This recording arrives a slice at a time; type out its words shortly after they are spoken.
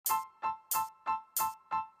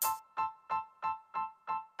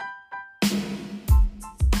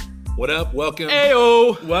What up? Welcome.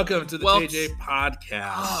 Ayo. Welcome to the Welks. JJ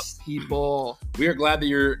Podcast. People. We are glad that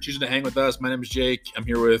you're choosing to hang with us. My name is Jake. I'm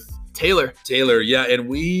here with Taylor. Yeah, and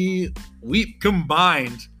we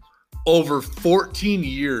combined over 14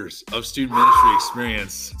 years of student ministry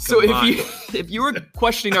experience. So combined. if you were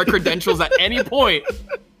questioning our credentials at any point,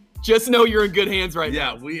 just know you're in good hands right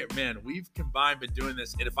now. Yeah, we've combined been doing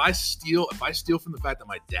this. And if I steal from the fact that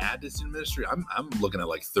my dad did student ministry, I'm looking at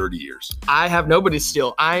like 30 years. I have nobody to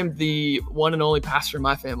steal. I'm the one and only pastor in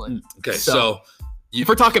my family. Okay, so if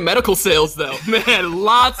we're talking medical sales though, man,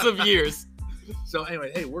 lots of years. So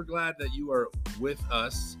anyway, hey, we're glad that you are with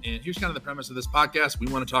us. And here's kind of the premise of this podcast. We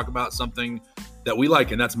want to talk about something that we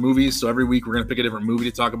like, and that's movies. So every week we're going to pick a different movie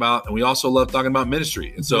to talk about. And we also love talking about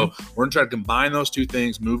ministry. And so we're going to try to combine those two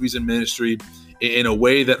things, movies and ministry, in a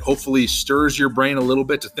way that hopefully stirs your brain a little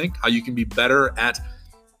bit to think how you can be better at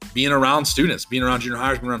being around students, being around junior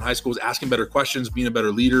hires, being around high schools, asking better questions, being a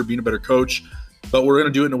better leader, being a better coach. But we're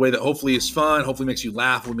going to do it in a way that hopefully is fun, hopefully makes you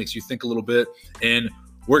laugh, hopefully makes you think a little bit. And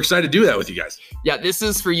we're excited to do that with you guys. Yeah, this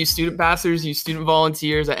is for you student pastors, you student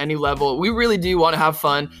volunteers at any level. We really do want to have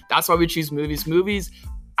fun. That's why we choose movies. Movies,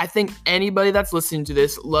 I think anybody that's listening to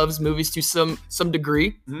this loves movies to some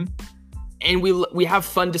degree. Mm-hmm. And we have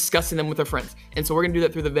fun discussing them with our friends. And so we're going to do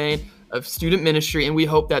that through the vein of student ministry. And we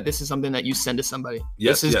hope that this is something that you send to somebody.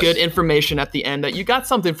 This is good information at the end, that you got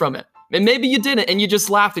something from it. And maybe you didn't, and you just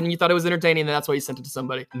laughed and you thought it was entertaining, and that's why you sent it to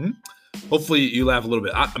somebody. Mm-hmm. Hopefully you laugh a little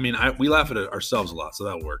bit. We laugh at it ourselves a lot, so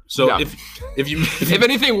that'll work. So yeah. if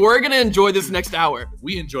anything, we're gonna enjoy this next hour.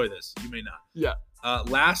 We enjoy this. You may not. Yeah.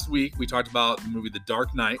 Last week we talked about the movie The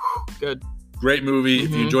Dark Knight. Good. Great movie.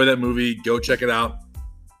 Mm-hmm. If you enjoy that movie, go check it out.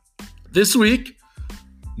 This week,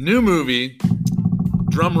 new movie.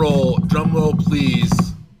 Drum roll, please.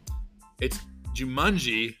 It's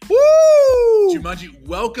Jumanji. Woo! Jumanji,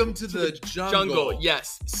 Welcome to the Jungle.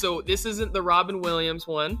 Yes. So this isn't the Robin Williams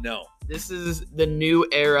one. No. This is the new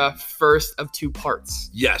era, first of two parts.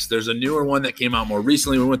 Yes, there's a newer one that came out more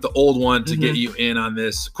recently. We went the old one to get you in on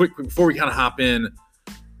this. Quick, before we kind of hop in,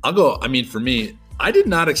 for me, I did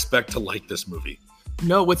not expect to like this movie.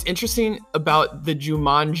 No, what's interesting about the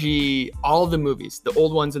Jumanji, all of the movies, the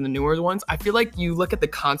old ones and the newer ones, I feel like you look at the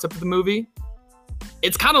concept of the movie,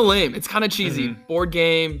 it's kind of lame. It's kind of cheesy. Mm-hmm. Board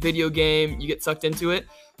game, video game, you get sucked into it.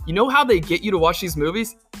 You know how they get you to watch these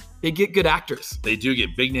movies? They get good actors. They do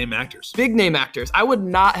get big name actors. Big name actors. I would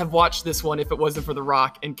not have watched this one if it wasn't for The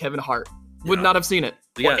Rock and Kevin Hart. Would not have seen it.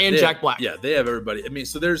 And Jack Black. Yeah, they have everybody.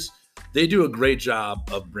 So they do a great job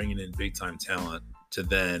of bringing in big time talent to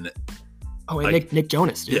then. Oh, and Nick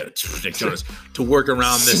Jonas, dude. Yeah, Nick Jonas to work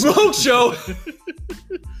around this smoke show.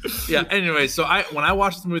 Yeah. Anyway, so when I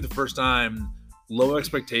watched this movie the first time, low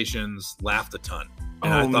expectations, laughed a ton.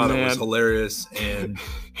 And I thought it was hilarious. And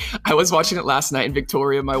I was watching it last night in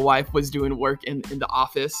Victoria. My wife was doing work in the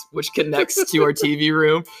office, which connects to our TV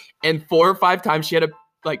room. And 4 or 5 times she had to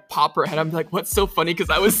pop her head. I'm like, what's so funny? Because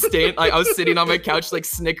I was sitting on my couch,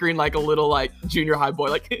 snickering like a little junior high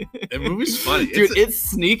boy. The movie's funny. Dude, it's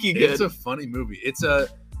sneaky good. It's a funny movie.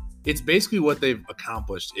 It's basically what they've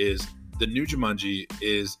accomplished is the new Jumanji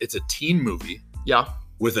it's a teen movie. Yeah.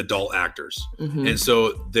 With adult actors. Mm-hmm. And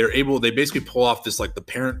so they basically pull off this the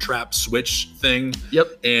Parent Trap switch thing.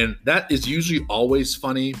 Yep. And that is usually always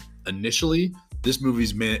funny initially. This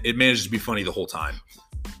movie's it manages to be funny the whole time.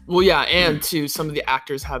 Well, yeah, and too, some of the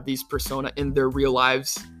actors have these persona in their real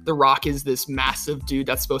lives. The Rock is this massive dude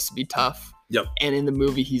that's supposed to be tough. Yep. And in the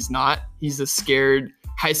movie, he's not. He's a scared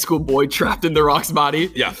high school boy trapped in The Rock's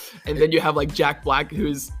body. Yeah. And then you have Jack Black,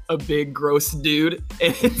 who's a big, gross dude.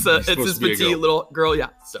 And it's this petite little girl. Yeah.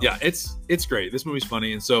 So. Yeah, it's great. This movie's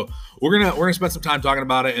funny. And so we're gonna spend some time talking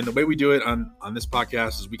about it. And the way we do it on this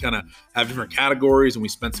podcast is we kind of have different categories and we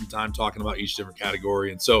spend some time talking about each different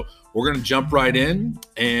category. And so we're gonna jump right in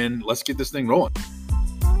and let's get this thing rolling.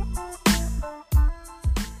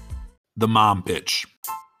 The mom pitch.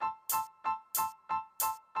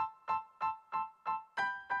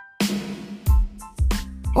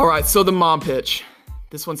 All right, so the mom pitch.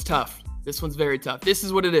 This one's tough. This one's very tough. This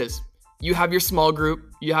is what it is. You have your small group.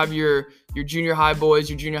 You have your junior high boys,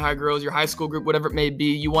 your junior high girls, your high school group, whatever it may be.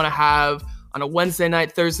 You want to have on a Wednesday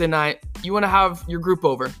night, Thursday night, you want to have your group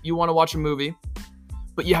over. You want to watch a movie,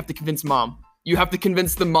 but you have to convince mom. You have to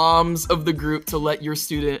convince the moms of the group to let your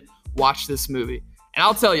student watch this movie. And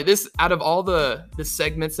I'll tell you, this, out of all the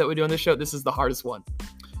segments that we do on this show, this is the hardest one.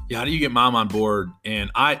 Yeah, how do you get mom on board? And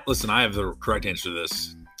I have the correct answer to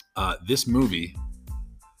this. This movie,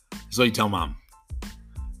 so you tell mom,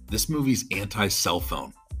 this movie's anti-cell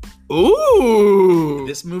phone. Ooh.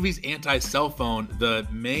 This movie's anti-cell phone. The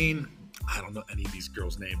main I don't know any of these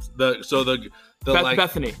girls' names. Bethany,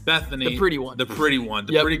 the pretty one, the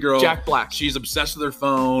pretty girl, Jack Black. She's obsessed with her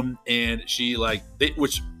phone, and she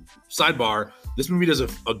which sidebar. This movie does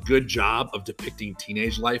a good job of depicting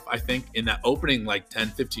teenage life, I think. In that opening,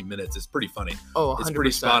 10, 15 minutes, it's pretty funny. Oh, 100%. It's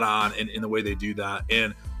pretty spot on in the way they do that.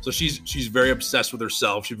 And so she's very obsessed with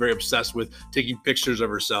herself. She's very obsessed with taking pictures of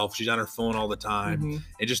herself. She's on her phone all the time. Mm-hmm.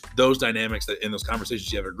 And just those dynamics that in those conversations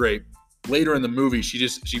she have are great. Later in the movie,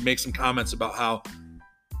 she makes some comments about how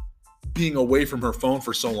being away from her phone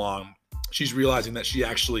for so long, she's realizing that she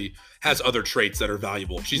actually has other traits that are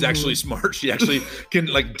valuable. She's actually smart. She actually can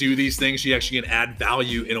do these things. She actually can add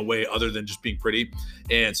value in a way other than just being pretty.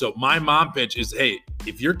 And so my mom pitch is, hey,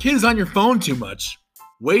 if your kid is on your phone too much,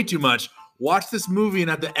 way too much, watch this movie. And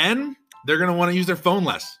at the end, they're going to want to use their phone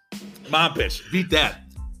less. Mom pitch, beat that.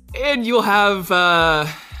 And you'll have a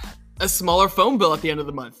smaller phone bill at the end of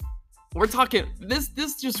the month. We're talking, this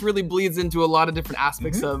just really bleeds into a lot of different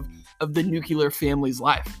aspects of the nuclear family's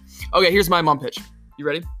life. Okay, here's my mom pitch. You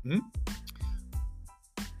ready? Mm-hmm.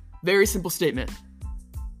 Very simple statement.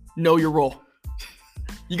 Know your role.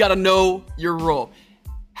 You got to know your role.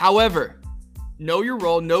 However, know your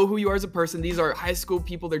role, know who you are as a person. These are high school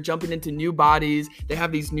people. They're jumping into new bodies. They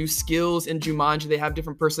have these new skills in Jumanji. They have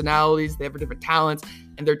different personalities. They have different talents.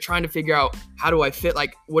 And they're trying to figure out, how do I fit?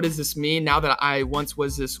 What does this mean now that I once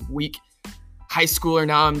was this weak high schooler?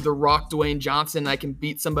 Now I'm the Rock Dwayne Johnson. I can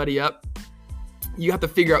beat somebody up. You have to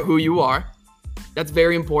figure out who you are. That's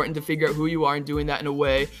very important, to figure out who you are and doing that in a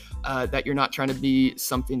way that you're not trying to be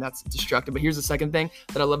something that's destructive. But here's the second thing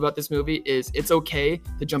that I love about this movie is it's okay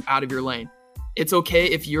to jump out of your lane. It's okay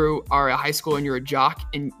if you are a high school and you're a jock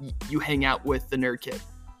and you hang out with the nerd kid.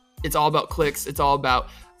 It's all about cliques. It's all about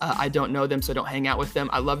I don't know them, so I don't hang out with them.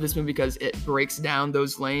 I love this movie because it breaks down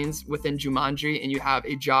those lanes within Jumanji, and you have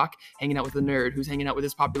a jock hanging out with a nerd who's hanging out with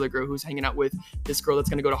this popular girl who's hanging out with this girl that's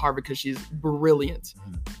going to go to Harvard because she's brilliant.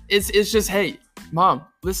 It's just, hey, mom,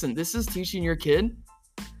 listen, this is teaching your kid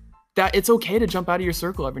that it's okay to jump out of your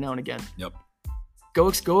circle every now and again. Yep. Go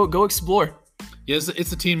explore. Yeah,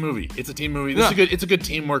 it's a teen movie. It's a teen movie. It's a good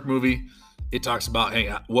teamwork movie. It talks about,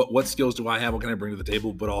 hey, what skills do I have? What can I bring to the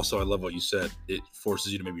table? But also, I love what you said. It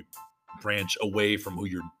forces you to maybe branch away from who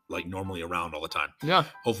you're normally around all the time. Yeah.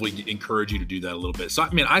 Hopefully encourage you to do that a little bit. So,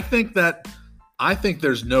 I mean, I think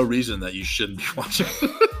there's no reason that you shouldn't be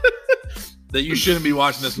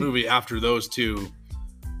watching this movie after those two.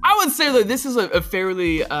 I would say that this is a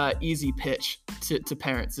fairly easy pitch to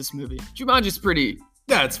parents, this movie. Jumanji's pretty...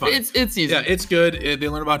 Yeah, it's fun. It's easy. Yeah, it's good. They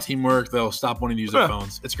learn about teamwork. They'll stop wanting to use their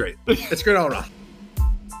phones. It's great. It's great all around.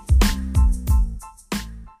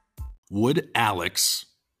 Would Alex,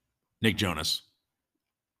 Nick Jonas,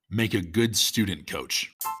 make a good student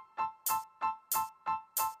coach?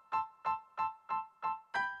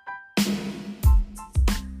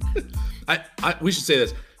 We should say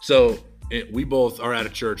this. So we both are at a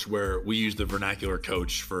church where we use the vernacular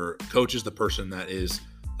coach. Coach is the person that is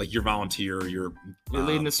your volunteer, you're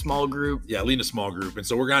leading a small group. Yeah, leading a small group. And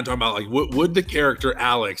so we're going to talk about would the character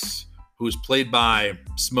Alex, who's played by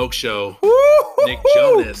Smoke Show Nick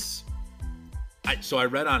Jonas. So I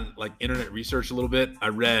read on internet research a little bit. I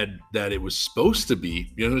read that it was supposed to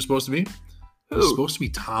be, you know who it was supposed to be? It was supposed to be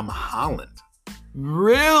Tom Holland.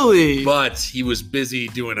 Really? But he was busy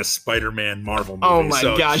doing a Spider-Man Marvel movie. Oh my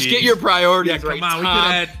gosh, get your priorities right, come on,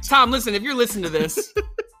 Tom. Tom, listen, if you're listening to this,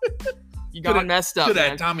 you got messed up,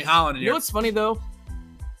 man. Tommy Holland in here. You know what's funny, though?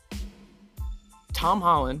 Tom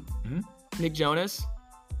Holland, Nick Jonas,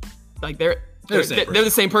 they're the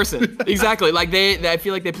same person. Exactly. I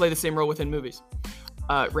feel like they play the same role within movies.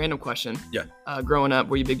 Random question. Yeah. Growing up,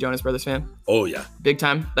 were you a big Jonas Brothers fan? Oh, yeah. Big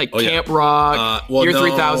time? Camp Rock, Year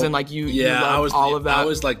 3000, you loved all of that? I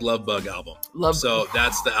was Love Bug album. So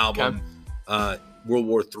that's the album. Okay. World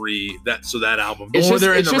War III, that album.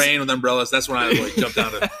 They're in the rain with umbrellas. That's when I jumped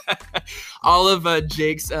out of. All of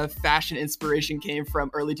Jake's fashion inspiration came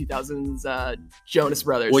from early 2000s Jonas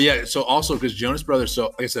Brothers. Well, yeah. So also because Jonas Brothers. So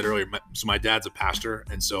like I said earlier, my dad's a pastor,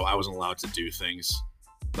 and so I wasn't allowed to do things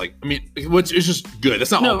which is just good.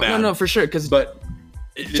 That's not all bad. No, for sure.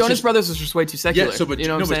 Jonas Brothers was just way too secular. Yeah, you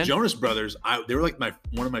know what I'm saying? Jonas Brothers, they were it might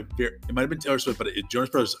have been Taylor Swift, but Jonas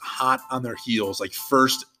Brothers hot on their heels,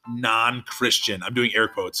 first non-Christian, I'm doing air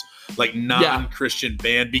quotes, non-Christian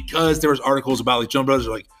band, because there was articles about Jonas Brothers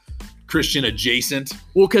are Christian adjacent.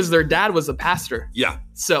 Well, because their dad was a pastor. Yeah.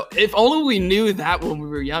 So if only we knew that when we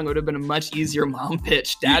were young, it would have been a much easier mom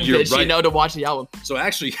pitch, dad pitch, right. To watch the album. So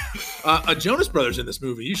actually, a Jonas Brothers in this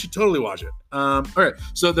movie, you should totally watch it. All right.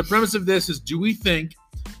 So the premise of this is, do we think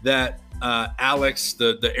that Alex,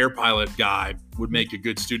 the air pilot guy, would make a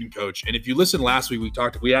good student coach. And if you listened last week,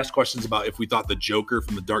 we asked questions about if we thought the Joker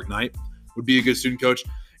from The Dark Knight would be a good student coach.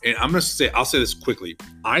 And I'll say this quickly.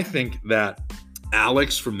 I think that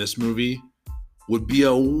Alex from this movie would be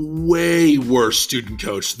a way worse student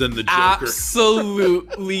coach than the Joker.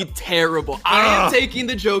 Absolutely terrible. I am taking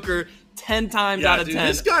the Joker 10 times out of 10.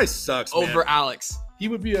 This guy sucks, over man. Alex. He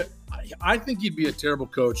would be I think he'd be a terrible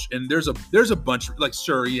coach. And there's a bunch of, like,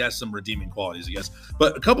 sure, he has some redeeming qualities, I guess.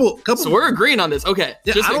 But a couple. So we're agreeing on this. Okay.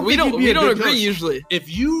 Yeah, we don't agree coach. usually. If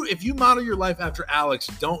you model your life after Alex,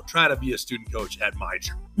 don't try to be a student coach at my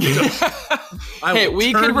church. Hey,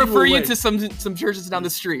 we can refer you to some churches down the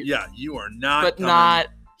street. Yeah, you are not. But not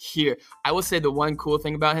here. I will say the one cool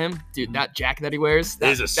thing about him, dude, that jacket that he wears,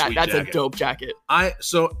 that's a dope jacket.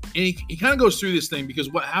 He kind of goes through this thing because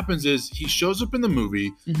what happens is he shows up in the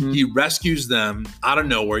movie, he rescues them out of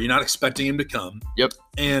nowhere. You're not expecting him to come. Yep.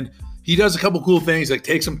 And he does a couple cool things, like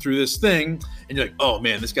takes him through this thing, and you're like, oh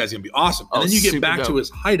man, this guy's gonna be awesome. And then you get back to his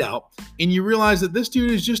hideout, and you realize that this dude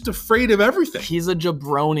is just afraid of everything. He's a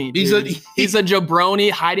jabroni, dude. He's a jabroni,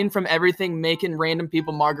 hiding from everything, making random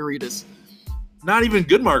people margaritas. Not even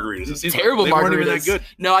good margaritas. It seems terrible like margaritas. Weren't even that good.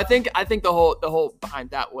 No, I think the whole behind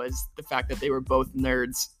that was the fact that they were both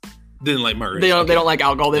nerds. Didn't like margaritas. They don't like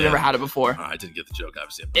alcohol. They've never had it before. I didn't get the joke,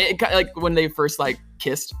 obviously. It like when they first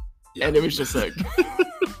kissed, and it was just like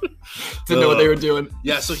didn't know what they were doing.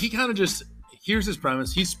 Yeah, so he kind of just, here's his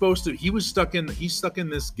premise. He's stuck in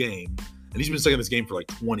this game, and he's been stuck in this game for like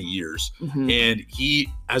 20 years, and he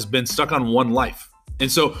has been stuck on one life.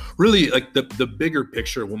 And so really, like, the bigger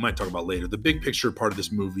picture, we might talk about later, the big picture part of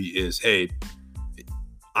this movie is, hey,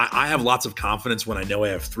 I have lots of confidence when I know I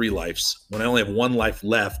have 3 lives. When I only have 1 life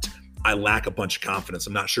left, I lack a bunch of confidence.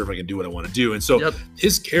 I'm not sure if I can do what I want to do. And so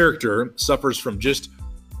his character suffers from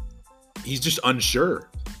he's just unsure.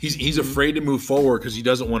 He's afraid to move forward because he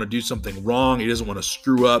doesn't want to do something wrong. He doesn't want to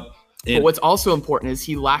screw up. But what's also important is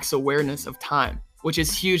he lacks awareness of time, which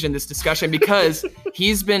is huge in this discussion because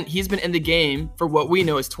he's been in the game for what we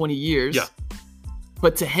know is 20 years. Yeah.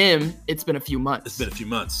 But to him, it's been a few months. It's been a few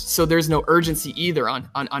months. So there's no urgency either on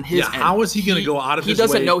his end. How is he going to go out of his way? He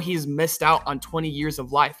doesn't know he's missed out on 20 years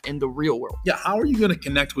of life in the real world. Yeah, how are you going to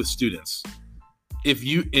connect with students if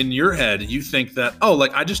you, in your head, you think that, oh,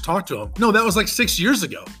 like, I just talked to him. No, that was like 6 years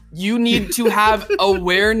ago. You need to have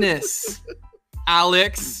awareness,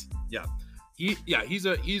 Alex. Yeah.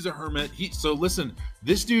 He's a hermit. So listen,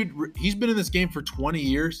 this dude, he's been in this game for 20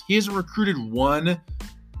 years. He hasn't recruited one,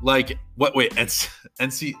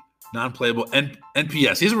 NC non-playable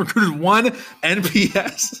NPS. He hasn't recruited one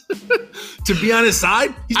NPS to be on his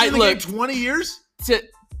side. He's been in the game 20 years. To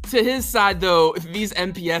his side, though, these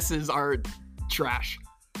NPSs are trash.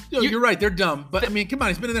 You're right. They're dumb. But I mean, come on.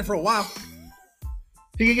 He's been in there for a while.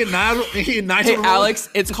 He can get nice. Hey, Alex,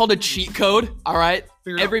 it's called a cheat code. All right.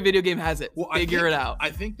 Every video game has it. Figure it out. I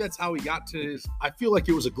think that's how he got to his. I feel like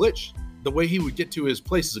it was a glitch. The way he would get to his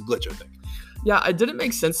place is a glitch, I think. Yeah, it didn't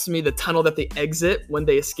make sense to me, the tunnel that they exit when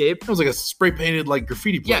they escape. It was like a spray painted like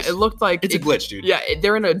graffiti place. Yeah, it looked like it's a glitch, dude. Yeah,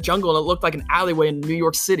 they're in a jungle and it looked like an alleyway in New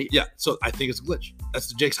York City. Yeah, so I think it's a glitch.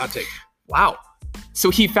 That's Jake's hot take. Wow. So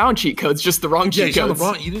he found cheat codes, just the wrong cheat codes.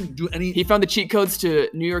 He didn't do any. He found the cheat codes to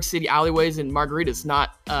New York City alleyways and margaritas,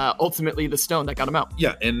 not ultimately the stone that got him out.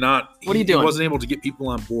 Yeah, and not. What are you doing? He wasn't able to get people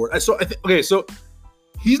on board. So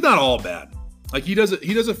he's not all bad. Like he does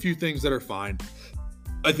a few things that are fine.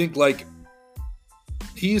 I think like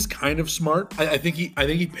he's kind of smart. I think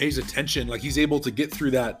he pays attention. Like he's able to get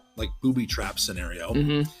through that like booby trap scenario.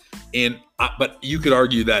 And but you could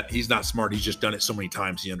argue that he's not smart. He's just done it so many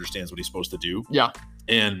times. He understands what he's supposed to do. Yeah.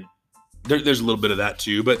 And there's a little bit of that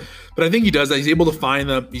too. But I think he does that. He's able to find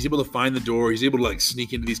the door. He's able to like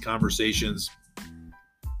sneak into these conversations.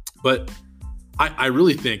 But I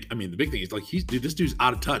really think, I mean, the big thing is like this dude's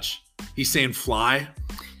out of touch. He's saying fly.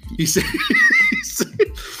 He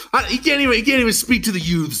can't even speak to the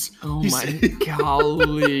youths. Oh my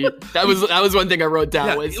golly. That was one thing I wrote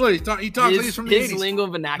down. Yeah, he talks like he's from the 80s. His lingo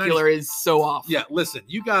vernacular is so off. Yeah, listen,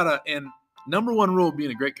 you gotta, and number one rule of being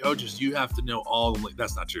a great coach is you have to know all the,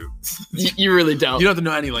 that's not true. You really don't. You don't have to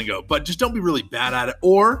know any lingo, but just don't be really bad at it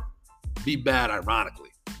or be bad ironically.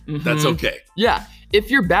 That's okay. Yeah, if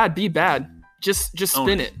you're bad, be bad. Just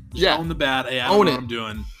spin it. Just own the bad. Hey, I don't know what I'm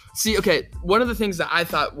doing. See, okay, one of the things that I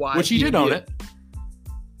thought which he did own it.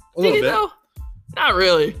 A little bit. Though? Not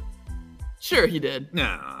really. Sure, he did.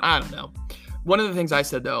 Nah. I don't know. One of the things I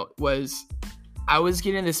said, though, was I was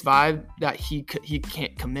getting this vibe that he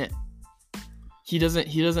can't commit. he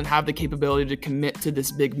doesn't have the capability to commit to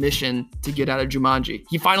this big mission to get out of Jumanji.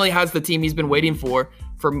 He finally has the team he's been waiting for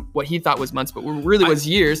what he thought was months, but really was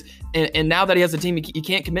years. And now that he has a team, he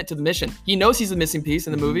can't commit to the mission. He knows he's a missing piece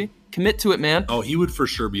in the movie. Commit to it, man. Oh, he would for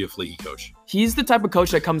sure be a flaky coach. He's the type of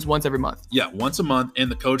coach that comes once every month. Yeah, once a month,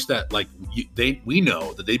 and the coach that we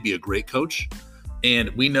know that they'd be a great coach, and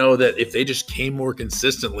we know that if they just came more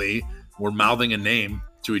consistently, we're mouthing a name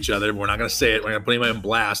to each other. We're not going to say it. We're going to put anybody on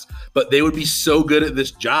blast, but they would be so good at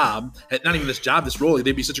this job, not even this job, this role.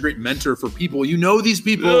 They'd be such a great mentor for people. You know these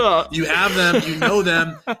people, you have them, you know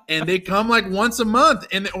them, and they come like once a month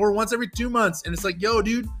or once every 2 months. And it's like, yo,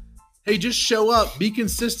 dude, hey, just show up, be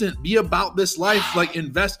consistent, be about this life, like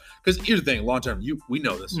invest. Because here's the thing, long term, we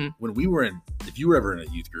know this. When we were if you were ever in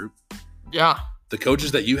a youth group, the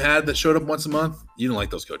coaches that you had that showed up once a month, you didn't like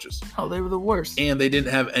those coaches. Oh, they were the worst. And they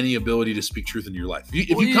didn't have any ability to speak truth into your life. If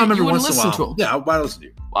you come every once in a while, why listen to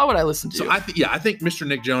you? Why would I listen to you? So I think Mr.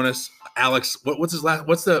 Nick Jonas, Alex, what's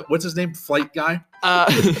his name? Flight guy?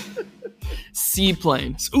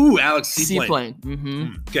 Seaplane. Ooh, Alex Seaplane.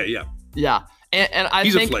 Mm-hmm. Okay, yeah. Yeah. And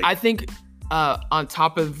I think on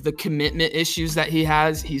top of the commitment issues that he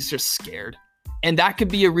has, he's just scared. And that could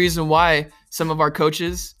be a reason why some of our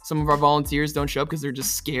coaches, some of our volunteers don't show up, because they're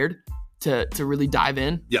just scared to really dive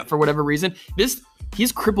in for whatever reason.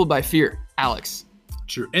 He's crippled by fear, Alex.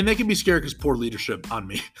 Sure. And they can be scared because poor leadership on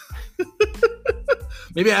me.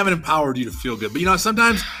 Maybe I haven't empowered you to feel good. But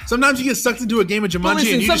sometimes you get sucked into a game of Jumanji.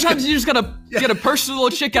 Listen, and sometimes you just gotta get a personal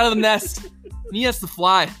little chick out of the nest. And he has to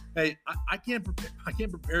fly. Hey, I can't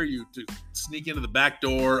prepare you to sneak into the back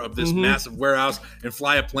door of this massive warehouse and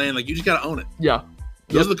fly a plane. Like, you just got to own it. Yeah.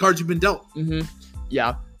 Those are the cards you've been dealt.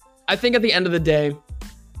 Yeah. I think at the end of the day,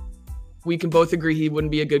 we can both agree he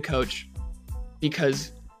wouldn't be a good coach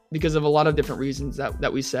because of a lot of different reasons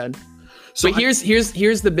that we said. So here's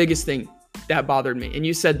the biggest thing that bothered me. And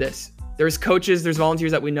you said this. There's coaches, there's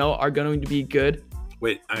volunteers that we know are going to be good.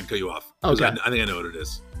 Wait, I'm going to cut you off. Okay. I think I know what it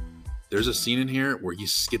is. There's a scene in here where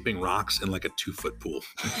he's skipping rocks in like a 2-foot pool.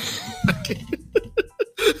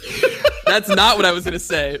 That's not what I was going to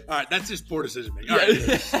say. All right, that's just poor decision making.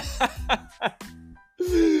 Right.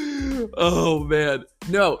 Oh, man.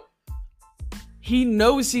 No. He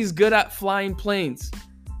knows he's good at flying planes.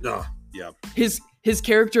 No, yeah. His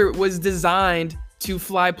character was designed to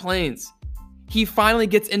fly planes. He finally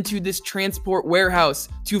gets into this transport warehouse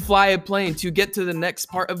to fly a plane to get to the next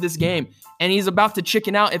part of this game. And he's about to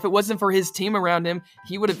chicken out. If it wasn't for his team around him,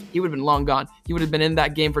 he would have been long gone. He would have been in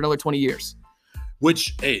that game for another 20 years.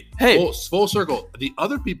 Which, hey, full circle. The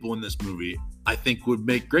other people in this movie, I think, would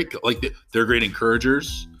make great. Like, they're great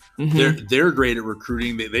encouragers. They're great at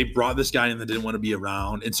recruiting. They brought this guy in that didn't want to be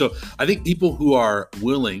around. And so I think people who are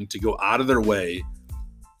willing to go out of their way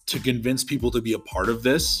to convince people to be a part of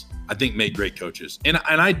this, I think make great coaches. And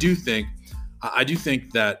I do think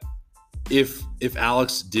that if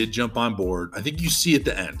Alex did jump on board, I think you see at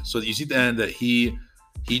the end. So you see at the end that he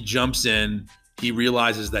jumps in, he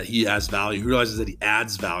realizes that he has value, he realizes that he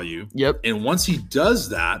adds value. Yep. And once he does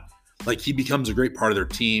that, like, he becomes a great part of their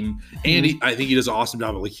team. And I think he does an awesome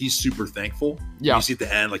job. But, like, he's super thankful. Yeah. You see at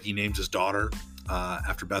the end, like, he names his daughter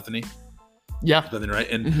after Bethany. Yeah. Bethany, right?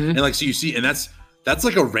 And like, so you see, and that's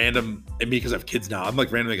like a random, and me, because I have kids now, I'm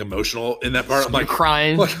like randomly emotional in that part. I'm like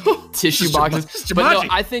crying, tissue boxes. But no,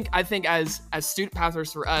 I think as student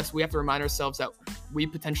pastors, for us, we have to remind ourselves that we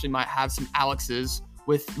potentially might have some Alexes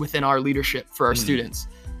within our leadership for our students.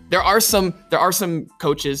 There are some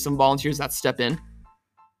coaches, some volunteers that step in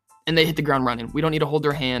and they hit the ground running. We don't need to hold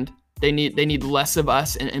their hand. They need less of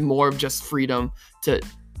us and more of just freedom to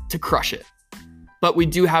crush it. But we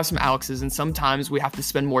do have some Alexes, and sometimes we have to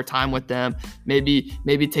spend more time with them. Maybe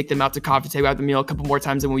take them out to coffee, take them out to the meal a couple more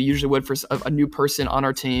times than we usually would for a new person on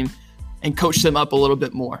our team, and coach them up a little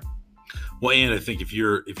bit more. Well, and I think if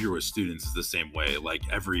you're with students, it's the same way. Like,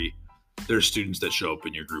 there's students that show up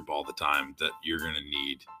in your group all the time that you're gonna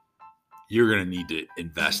need to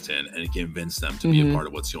invest in and convince them to be a part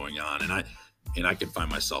of what's going on. And I can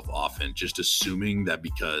find myself often just assuming that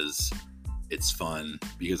because it's fun,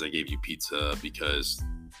 because I gave you pizza, because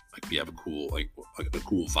like we have a cool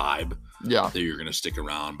vibe, that you're gonna stick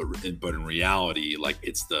around. But in reality, like,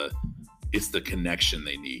 it's the connection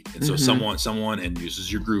they need. And so someone, and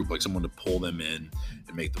uses your group, like someone to pull them in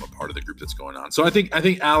and make them a part of the group that's going on. So I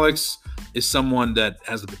think Alex is someone that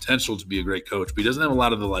has the potential to be a great coach, but he doesn't have a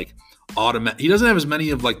lot of the like he doesn't have as many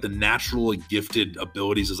of like the natural gifted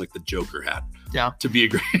abilities as like the Joker had. Yeah. To be a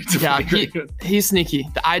great. He's sneaky.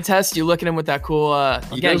 The eye test, you look at him with that cool,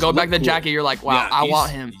 again, go back to the jacket. You're like, wow, I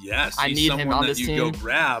want him. Yes. I need him on this team. You go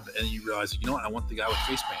grab and you realize, you know what? I want the guy with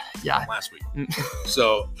face paint. Yeah. From last week.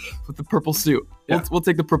 So. With the purple suit. Yeah. We'll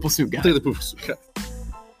take the purple suit guy. Take the poofs. Okay.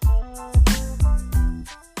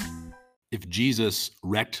 If Jesus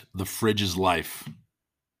wrecked the fridge's life,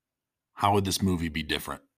 how would this movie be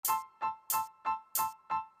different?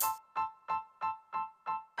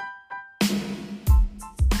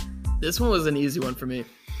 This one was an easy one for me.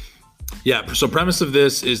 Yeah, so premise of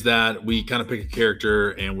this is that we kind of pick a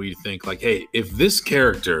character and we think like, hey, if this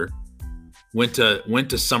character went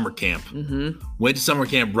to summer camp, went to summer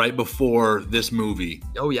camp right before this movie,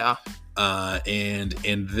 Oh yeah. and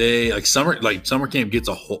they like summer camp gets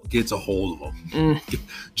a hold of them.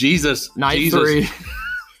 Jesus, Night 3.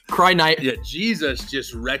 Cry night. Yeah, Jesus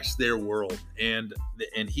just wrecks their world, and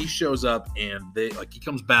he shows up, and he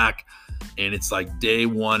comes back, and it's like day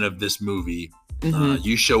one of this movie.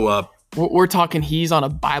 You show up. We're talking. He's on a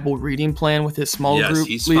Bible reading plan with his small group Yes,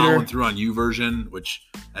 he's leader. following through on YouVersion, which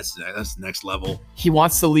that's next level. He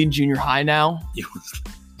wants to lead junior high now.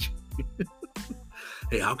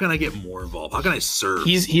 Hey, how can I get more involved? How can I serve?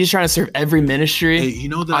 He's trying to serve every ministry. Hey, you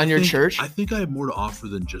know that on your church. I think I have more to offer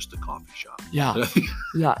than just a coffee shop. Yeah,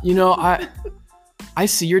 yeah. You know, I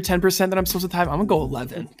see your 10% that I'm supposed to tithe. I'm gonna go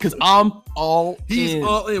 11 because I'm all He's in.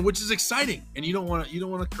 all in, which is exciting, and you don't want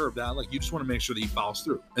to curb that. Like, you just want to make sure that he follows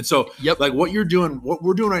through. And so, like what we're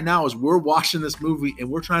doing right now is we're watching this movie and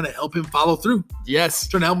we're trying to help him follow through. Yes,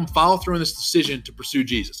 trying to help him follow through in this decision to pursue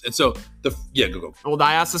Jesus. And so go. Well,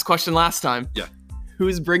 I asked this question last time. Yeah.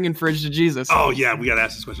 Who's bringing Fridge to Jesus? Oh yeah, we gotta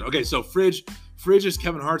ask this question. Okay, so Fridge is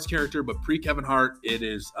Kevin Hart's character, but pre-Kevin Hart, it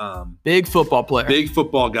is big football player, big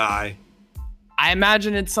football guy. I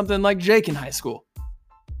imagine it's something like Jake in high school.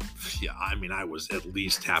 Yeah, I mean, I was at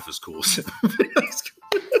least half as cool as him.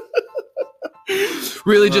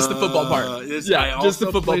 Really, just the football part. Just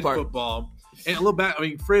the football part. Football. And a little back. I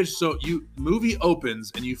mean, Fridge. So movie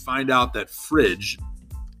opens and you find out that Fridge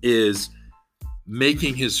is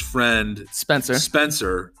making his friend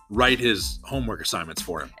Spencer write his homework assignments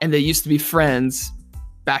for him. And they used to be friends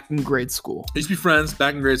back in grade school. They used to be friends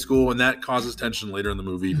back in grade school, and that causes tension later in the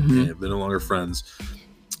movie. They're no longer friends.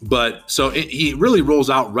 But so he really rolls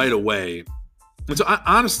out right away. And so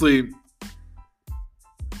honestly,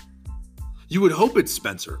 you would hope it's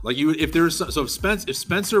Spencer. Like if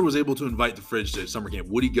Spencer was able to invite the Fridge to summer camp,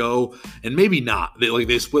 would he go? And maybe not.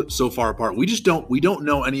 They split so far apart. We don't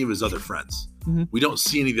know any of his other friends. We don't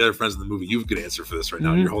see any of the other friends in the movie. You have a good answer for this right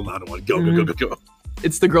now. You're holding on to one. Go.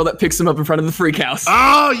 It's the girl that picks him up in front of the freak house.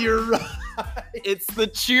 Oh, you're right. It's the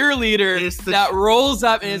cheerleader that rolls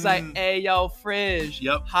up and is like, "Hey, yo, Fridge,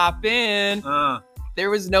 hop in."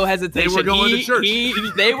 There was no hesitation. They were going to church.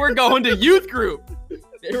 They were going to youth group.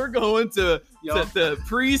 They were going to the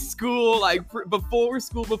preschool,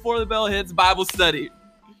 before the bell hits, Bible study.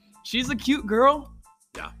 She's a cute girl.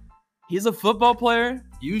 Yeah. He's a football player.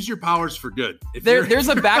 Use your powers for good. There's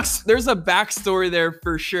a backstory there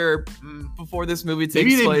for sure before this movie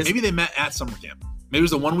takes place. Maybe they met at summer camp. Maybe it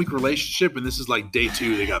was a 1 week relationship, and this is like day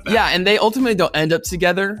 2 they got back. Yeah, and they ultimately don't end up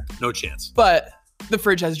together. No chance. But the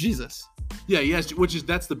Fridge has Jesus. Yeah, yes,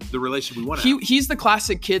 that's the relation we want to have. He's the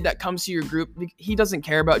classic kid that comes to your group. He doesn't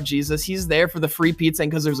care about Jesus. He's there for the free pizza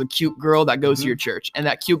and because there's a cute girl that goes to your church, and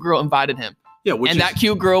that cute girl invited him. Yeah, that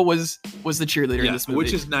cute girl was the cheerleader in this movie.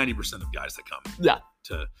 Which is 90% of guys that come. Yeah.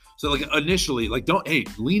 So like initially, like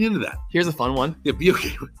lean into that. Here's a fun one. Yeah, be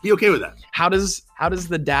okay with that. How does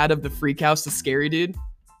the dad of the freak house, the scary dude,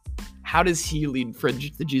 how does he lead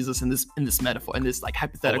Fridge to Jesus in this metaphor, in this like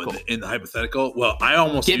hypothetical? In the hypothetical? Well, I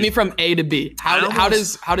almost get me from A to B. How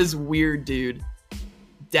does weird dude,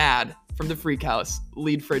 dad from the freak house,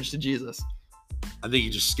 lead Fridge to Jesus? I think he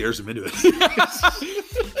just scares him into it.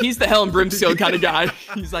 He's the hell and brimstone kind of guy.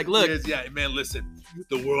 He's like, look. Yeah, man, listen.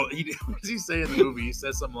 The world, what does he say in the movie? He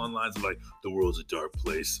says something along the lines of like, the world's a dark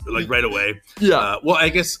place. Like right away. Yeah. Well, I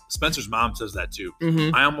guess Spencer's mom says that too.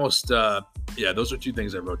 I almost, those are 2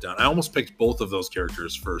 things I wrote down. I almost picked both of those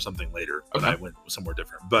characters for something later, but I went somewhere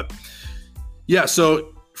different. But yeah,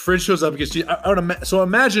 so Fridge shows up because so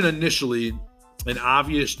imagine initially an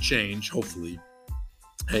obvious change, hopefully.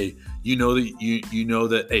 Hey, you know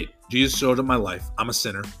that hey, Jesus showed up in my life. I'm a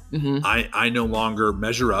sinner. I no longer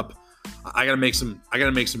measure up. I gotta make some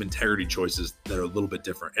integrity choices that are a little bit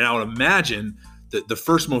different. And I would imagine that the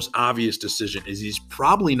first most obvious decision is he's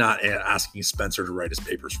probably not asking Spencer to write his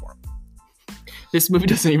papers for him. This movie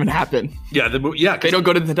doesn't even happen. Yeah, they don't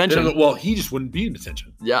go to detention. Well, he just wouldn't be in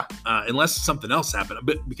detention. Yeah, unless something else happened.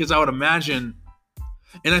 But because I would imagine,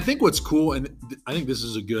 and I think what's cool, and I think this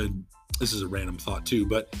is a random thought too,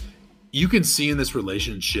 but you can see in this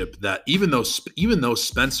relationship that even though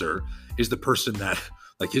Spencer is the person that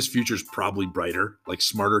Like his future's probably brighter, like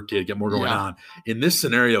smarter kid, get more going Yeah. on. In this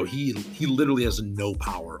scenario, he literally has no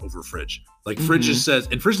power over Fridge. Like Fridge just says,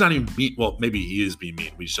 and Fridge's not even mean. Well, maybe he is being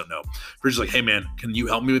mean. We just don't know. Fridge is like, hey man, can you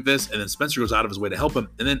help me with this? And then Spencer goes out of his way to help him.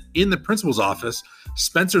 And then in the principal's office,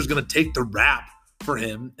 Spencer's gonna take the rap for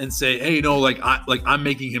him and say, hey, I'm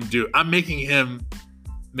making him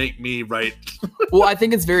make me right. Well, I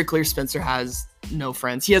think it's very clear Spencer has no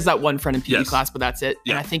friends. He has that one friend in PE Yes. class, but that's it.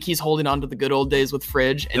 Yeah. And I think he's holding on to the good old days with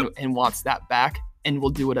Fridge and, Yep. and wants that back and will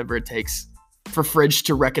do whatever it takes for Fridge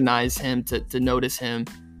to recognize him, to notice him,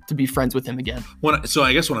 to be friends with him again. So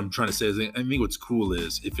I guess what I'm trying to say is, I think what's cool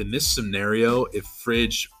is if in this scenario, if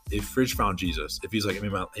Fridge found Jesus, if he's like,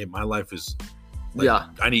 my life is, like, Yeah.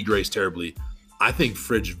 I need grace terribly. I think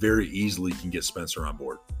Fridge very easily can get Spencer on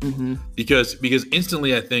board Mm-hmm. because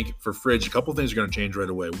instantly, I think for Fridge, a couple things are going to change right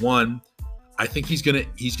away. One, I think he's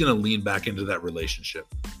gonna lean back into that relationship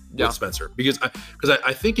Yeah. with Spencer because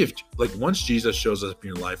I think if like once Jesus shows up in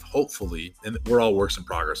your life, hopefully, and we're all works in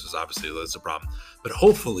progress, is obviously that's the problem, but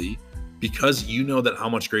hopefully, because you know that how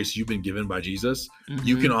much grace you've been given by Jesus,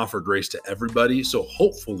 you Mhm. can offer grace to everybody. So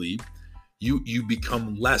hopefully, you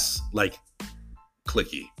become less like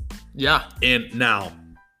cliquey. Yeah. And now,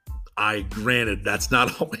 granted that's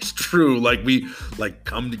not always true. Like we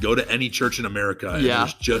come to go to any church in America and Yeah.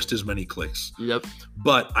 there's just as many cliques. Yep.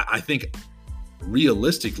 But I think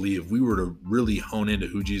realistically, if we were to really hone into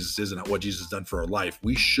who Jesus is and what Jesus has done for our life,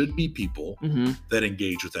 we should be people Mm-hmm. that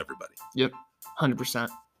engage with everybody. 100%.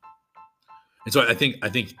 And so I think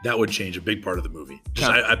that would change a big part of the movie.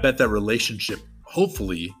 Just, Yeah. I bet that relationship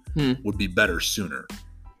hopefully would be better sooner.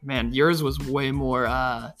 Man, yours was way more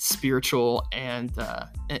spiritual and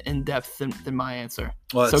in depth than my answer.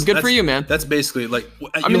 Well, So good for you, man. That's basically like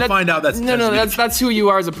I mean, you'll that- find out that's No, tends to be- that's who you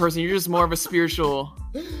are as a person. You're just more of a spiritual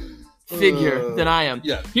figure than I am.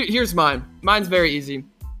 Yeah. Here's mine. Mine's very easy.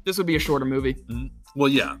 This would be a shorter movie. Well,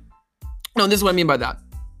 yeah. No, this is what I mean by that.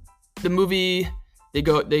 The movie,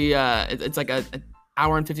 it's like an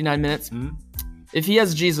hour and 59 minutes. Mhm. If he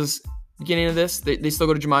has Jesus beginning of this, they still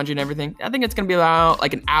go to Jumanji and everything. I think it's gonna be about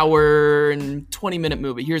like an hour and 20-minute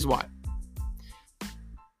movie. Here's why.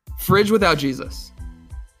 Fridge without Jesus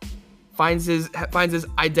finds his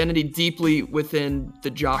identity deeply within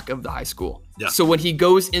the jock of the high school. Yeah. So when he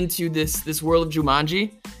goes into this world of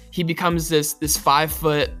Jumanji, he becomes this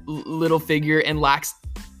 5-foot little figure and lacks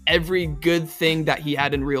every good thing that he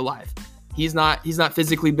had in real life. He's not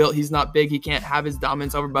physically built. He's not big. He can't have his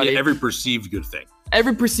dominance over everybody. Yeah, every perceived good thing.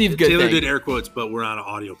 Every perceived good Taylor thing. did air quotes, but we're on an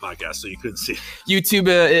audio podcast, so you couldn't see. YouTube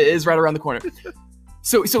is right around the corner.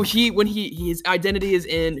 So his identity is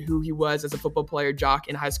in who he was as a football player, jock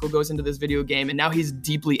in high school, goes into this video game, and now he's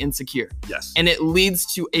deeply insecure, Yes. and it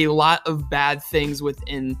leads to a lot of bad things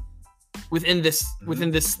within this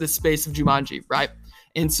space of Jumanji, right?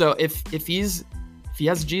 And so if he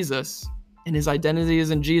has Jesus and his identity is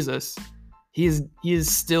in Jesus, he is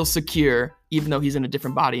still secure, even though he's in a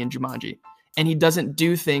different body in Jumanji. And he doesn't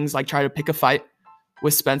do things like try to pick a fight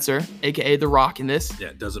with Spencer, aka The Rock in this. Yeah,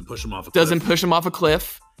 it doesn't push him off a Doesn't cliff. push him off a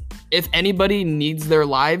cliff. If anybody needs their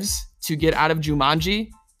lives to get out of Jumanji,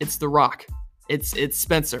 it's The Rock. It's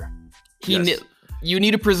Spencer. Yes. You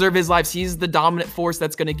need to preserve his lives. He's the dominant force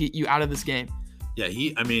that's going to get you out of this game. Yeah,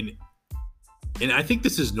 and I think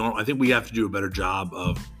this is normal. I think we have to do a better job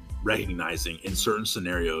of recognizing in certain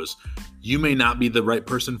scenarios, you may not be the right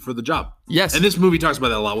person for the job. Yes. And this movie talks about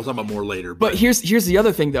that a lot. We'll talk about more later. But here's the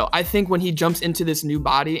other thing, though. I think when he jumps into this new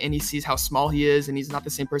body and he sees how small he is and he's not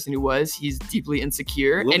the same person he was, he's deeply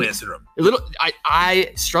insecure. little and man syndrome.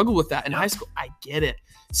 I struggled with that in high school. I get it.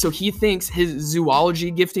 So he thinks his zoology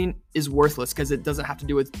gifting is worthless because it doesn't have to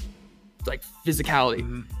do with like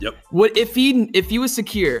physicality. Yep. What if he was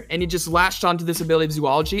secure and he just latched onto this ability of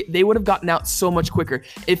zoology, they would have gotten out so much quicker.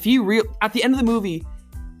 If at the end of the movie,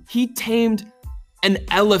 he tamed an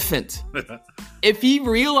elephant. If he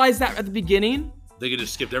realized that at the beginning, They could have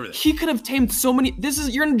skipped everything. he could have tamed so many.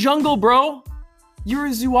 You're in the jungle, bro. You're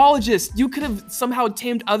a zoologist. You could have somehow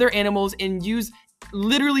tamed other animals and used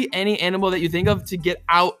literally any animal that you think of to get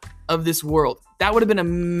out of this world. That would have been a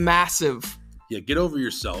massive. Yeah, get over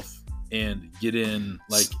yourself and get in.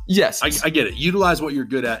 Like, Yes. I get it. Utilize what you're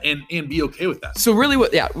good at and be okay with that. So really,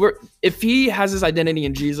 if he has his identity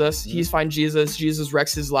in Jesus, he's fine. Jesus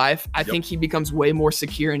wrecks his life. I think he becomes way more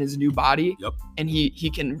secure in his new body. Yep. And he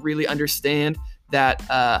can really understand that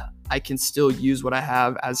I can still use what I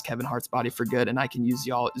have as Kevin Hart's body for good, and I can use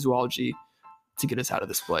zoology to get us out of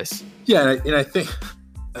this place. Yeah, and I think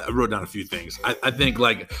I wrote down a few things. I think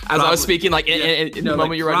like As I was speaking, like in the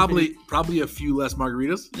moment you're writing. probably a few less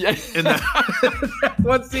margaritas. Yeah. In that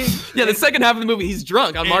one scene. Yeah, the second half of the movie, he's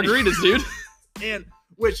drunk on margaritas, dude. And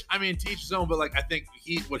Which, I mean, to each his own, but like I think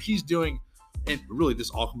what he's doing, and really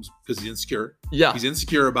this all comes because he's insecure. Yeah. He's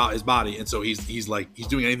insecure about his body, and so he's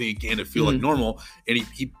doing anything he can to feel like normal, and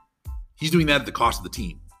he's doing that at the cost of the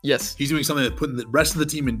team. Yes. He's doing something that putting the rest of the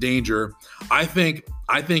team in danger. I think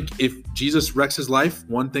if Jesus wrecks his life,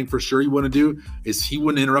 one thing for sure he wouldn't do is he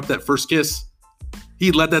wouldn't interrupt that first kiss.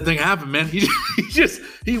 He'd let that thing happen, man.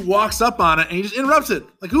 He walks up on it and he just interrupts it.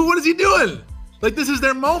 Like, what is he doing? Like, this is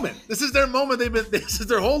their moment. This is their moment. This is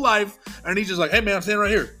their whole life. And he's just like, hey man, I'm standing right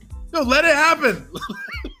here. No, let it happen.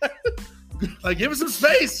 Like, give him some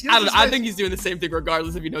space. I think he's doing the same thing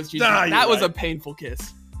regardless if he knows Jesus. That was a painful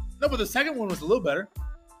kiss. No, but the second one was a little better.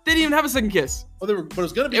 They didn't even have a second kiss. Well, but it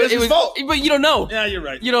was going to be his fault. But you don't know. Yeah, you're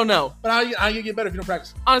right. You don't know. But how you get better if you don't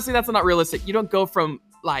practice? Honestly, that's not realistic. You don't go from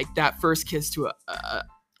like that first kiss to a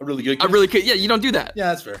really good kiss? A really good. Yeah, you don't do that. Yeah,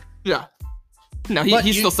 that's fair. Yeah. No,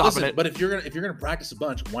 he's still stopping it. But if you're gonna practice a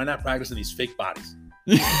bunch, why not practice in these fake bodies?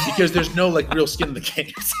 Because there's no like real skin in the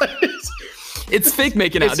game. It's fake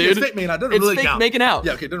making out, dude. It's fake making out. Doesn't really count. It's fake making out.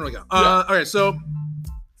 Yeah, okay, doesn't really count. All right, so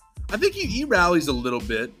I think he rallies a little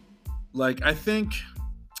bit. Like, I think,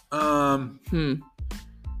 yeah,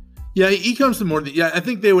 he comes to more. I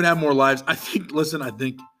think they would have more lives. I think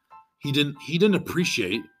he didn't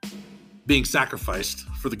appreciate being sacrificed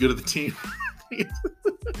for the good of the team.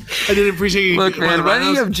 I didn't appreciate. Look, man, whether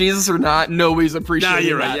you have Jesus or not, nobody's appreciating. Nah,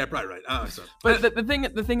 you're right. That. Yeah, probably right. But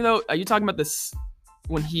the thing though, are you talking about this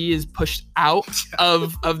when he is pushed out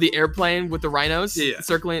of the airplane with the rhinos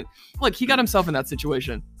circling? Look, he got himself in that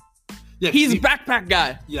situation. Yeah, he's a backpack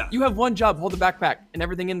guy. Yeah. You have one job, hold the backpack and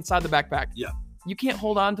everything inside the backpack. Yeah. You can't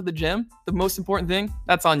hold on to the gym. The most important thing,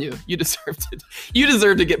 that's on you. You deserved it. You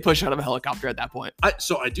deserve to get pushed out of a helicopter at that point. I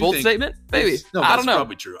do Bold think statement? Maybe. No, I don't know. That's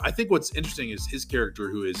probably true. I think what's interesting is his character,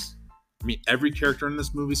 who is, I mean, every character in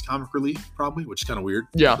this movie is comic relief, probably, which is kind of weird.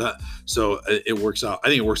 Yeah. So it works out. I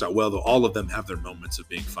think it works out well, though. All of them have their moments of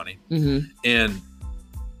being funny. Mm-hmm. And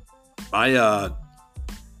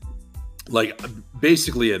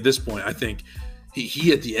basically at this point, I think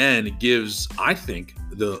he at the end gives, I think,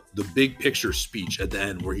 the big picture speech at the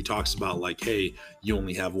end where he talks about like, hey, you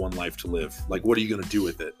only have one life to live. Like, what are you going to do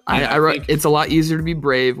with it? I think it's a lot easier to be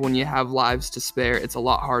brave when you have lives to spare. It's a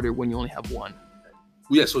lot harder when you only have one.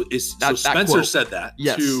 Yeah, so Spencer said that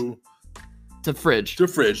to Fridge.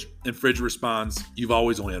 And Fridge responds, "You've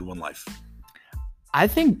always only had one life." I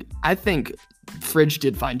think Fridge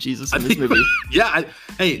did find Jesus in this movie. Yeah.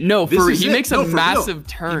 He makes a massive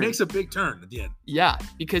turn. He makes a big turn at the end. Yeah,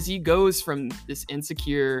 because he goes from this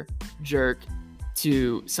insecure jerk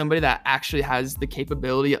to somebody that actually has the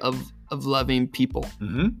capability of loving people,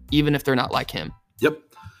 even if they're not like him. Yep.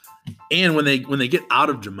 And when they get out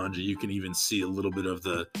of Jumanji, you can even see a little bit of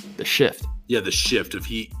the shift. Yeah, the shift of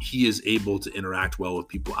he is able to interact well with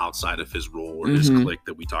people outside of his role or his clique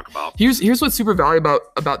that we talk about. Here's what's super valuable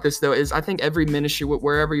about this though is I think every ministry,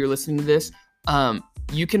 wherever you're listening to this,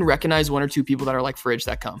 you can recognize one or two people that are like Fridge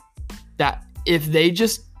that come. That if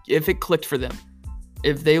it clicked for them,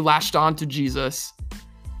 if they latched on to Jesus,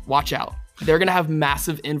 watch out. They're gonna have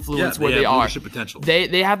massive influence where they are. Leadership potential.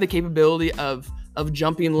 They have the capability of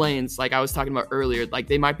jumping lanes, like I was talking about earlier. Like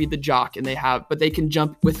they might be the jock but they can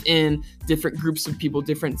jump within different groups of people,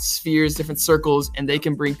 different spheres, different circles, and they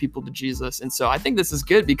can bring people to Jesus. And so I think this is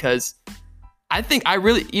good because I think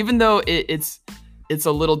even though it's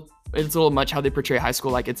a little much how they portray high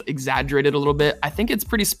school, like it's exaggerated a little bit, I think it's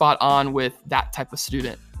pretty spot on with that type of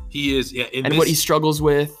student. He is, yeah. And what he struggles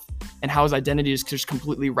with and how his identity is just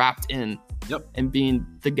completely wrapped in and being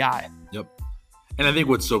the guy. Yep. And I think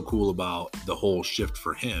what's so cool about the whole shift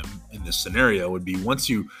for him in this scenario would be once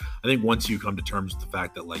you come to terms with the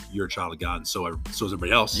fact that like you're a child of God and so is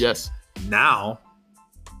everybody else. Yes. Now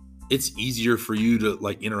it's easier for you to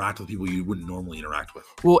like interact with people you wouldn't normally interact with.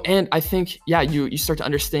 Well, and I think, you start to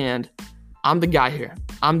understand I'm the guy here.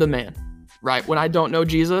 I'm the man, right? When I don't know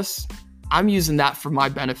Jesus, I'm using that for my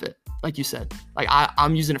benefit. Like you said, like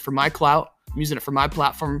I'm using it for my clout. I'm using it for my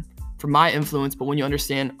platform, for my influence. But when you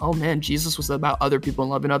understand, oh man, Jesus was about other people and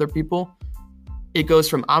loving other people, it goes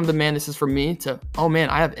from I'm the man, this is for me, to, oh man,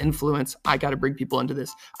 I have influence. I got to bring people into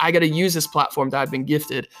this. I got to use this platform that I've been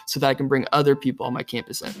gifted so that I can bring other people on my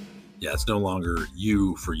campus in. Yeah, it's no longer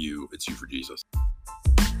you for you. It's you for Jesus.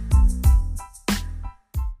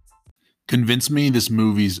 Convince me this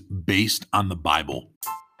movie's based on the Bible.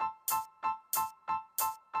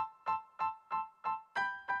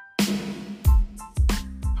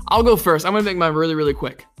 I'll go first. I'm going to make mine really, really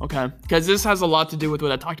quick, okay? Because this has a lot to do with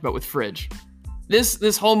what I talked about with Fridge.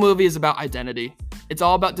 This whole movie is about identity. It's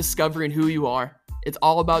all about discovering who you are. It's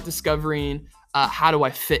all about discovering how do I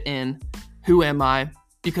fit in? Who am I?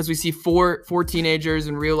 because we see four teenagers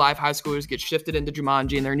in real life high schoolers get shifted into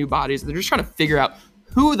Jumanji in their new bodies. And they're just trying to figure out,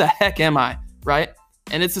 who the heck am I, right?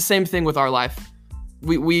 And it's the same thing with our life.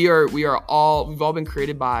 We've all been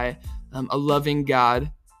created by a loving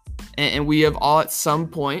God, and we have all at some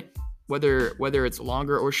point, whether it's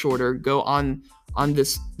longer or shorter, go on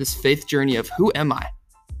this faith journey of, who am I?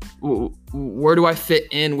 Where do I fit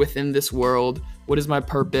in within this world? What is my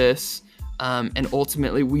purpose? And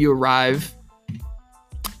ultimately, we arrive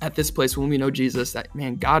at this place when we know Jesus, that,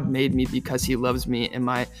 man, God made me because he loves me, and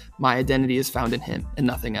my identity is found in him and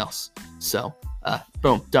nothing else. So,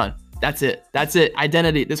 boom, done. That's it.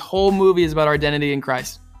 Identity. This whole movie is about our identity in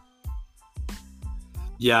Christ.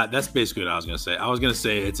 Yeah, that's basically what I was going to say. I was going to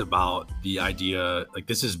say it's about the idea, like,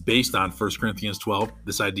 this is based on 1 Corinthians 12,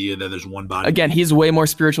 this idea that there's one body. Again, he's way more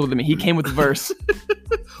spiritual than me. He came with the verse.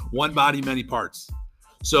 One body, many parts.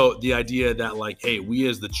 So the idea that, like, hey, we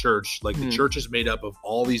as the church, like, the church is made up of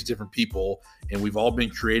all these different people, and we've all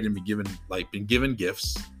been created and been given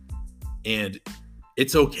gifts, and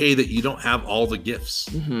it's okay that you don't have all the gifts.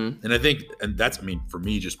 Mm-hmm. And I think, and that's, I mean, for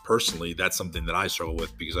me, just personally, that's something that I struggle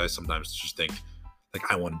with, because I sometimes just think, like,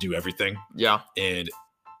 I want to do everything. Yeah. And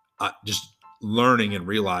just learning and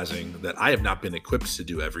realizing that I have not been equipped to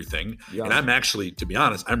do everything. Yeah. And I'm actually, to be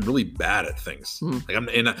honest, I'm really bad at things. Like,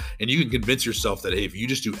 and you can convince yourself that, hey, if you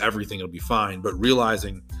just do everything, it'll be fine. But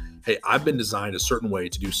realizing, hey, I've been designed a certain way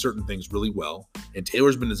to do certain things really well, and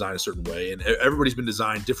Taylor's been designed a certain way, and everybody's been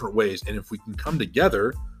designed different ways. And if we can come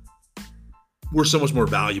together, we're so much more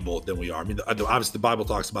valuable than we are. I mean, obviously the Bible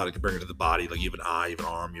talks about it comparing it to the body. Like, you have an eye, you have an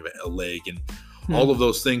arm, you have a leg, and all of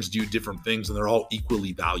those things do different things, and they're all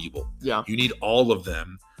equally valuable. Yeah. You need all of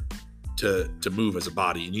them to move as a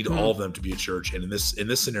body. You need all of them to be a church. And in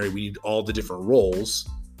this scenario, we need all the different roles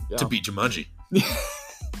to beat Jumanji.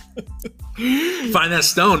 Find that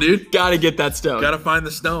stone, dude. Gotta get that stone. Gotta find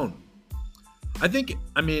the stone. I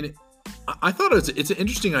thought it's an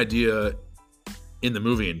interesting idea in the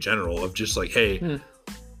movie in general of just like, hey,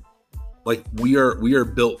 like, we are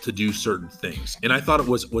built to do certain things. And I thought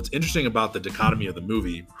what's interesting about the dichotomy of the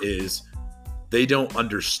movie is they don't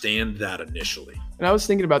understand that initially. And I was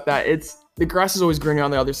thinking about that. It's the grass is always greener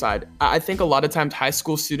on the other side. I think a lot of times high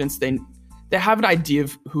school students, they have an idea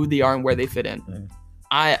of who they are and where they fit in.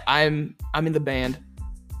 I'm in the band.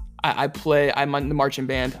 I'm on the marching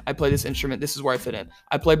band. I play this instrument. This is where I fit in.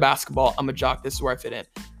 I play basketball. I'm a jock. This is where I fit in.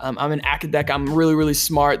 I'm an academic. I'm really, really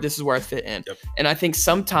smart. This is where I fit in. Yep. And I think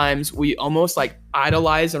sometimes we almost like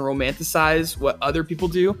idolize and romanticize what other people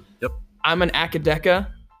do. Yep. I'm an academic.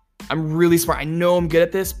 I'm really smart. I know I'm good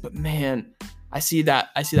at this, but man, I see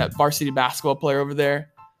that varsity basketball player over there.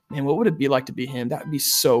 Man, what would it be like to be him? That would be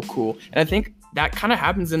so cool. And I think that kind of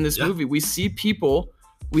happens in this movie. We see people.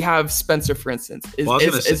 We have Spencer, for instance, is a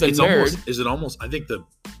nerd. I think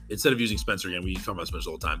instead of using Spencer again, we talk about Spencer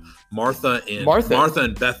all the time. Martha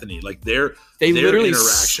and Bethany, like they literally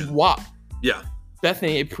interaction. Swap. Yeah.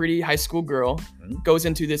 Bethany, a pretty high school girl, goes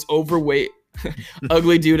into this overweight,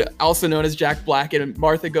 ugly dude, also known as Jack Black, and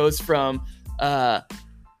Martha goes from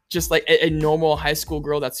just like a normal high school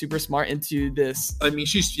girl that's super smart into this. I mean,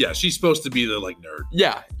 she's supposed to be the like nerd.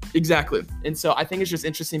 Yeah, exactly. And so I think it's just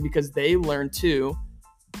interesting because they learn too.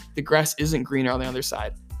 The grass isn't greener on the other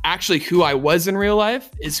side. Actually, who I was in real life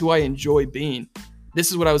is who I enjoy being. This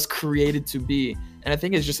is what I was created to be. And I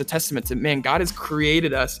think it's just a testament to, man, God has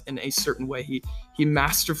created us in a certain way. He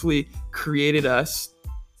masterfully created us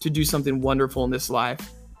to do something wonderful in this life.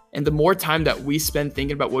 And the more time that we spend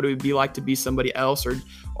thinking about what it would be like to be somebody else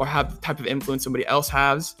or have the type of influence somebody else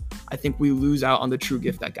has, I think we lose out on the true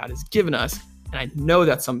gift that God has given us. And I know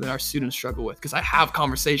that's something our students struggle with because I have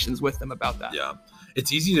conversations with them about that. Yeah.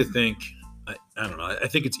 It's easy to think, I don't know, I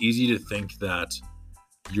think it's easy to think that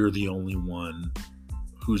you're the only one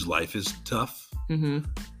whose life is tough. Mm-hmm.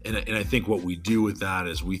 And I think what we do with that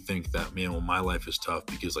is we think that, man, well, my life is tough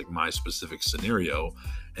because like my specific scenario.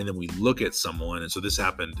 And then we look at someone. And so this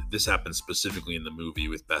happened specifically in the movie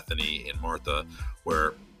with Bethany and Martha,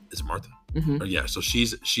 where is it Martha? Mm-hmm. Yeah. So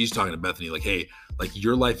she's talking to Bethany like, hey, like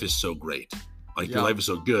your life is so great. Like your life is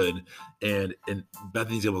so good, and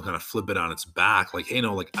Bethany's able to kind of flip it on its back. Like, hey,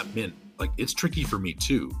 no, like, man, like it's tricky for me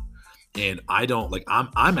too, and I don't like.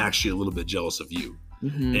 I'm actually a little bit jealous of you,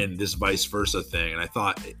 and this vice versa thing. And I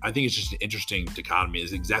think it's just an interesting dichotomy.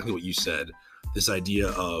 Is exactly what you said. This idea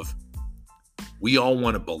of we all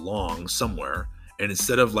want to belong somewhere, and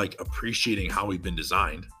instead of like appreciating how we've been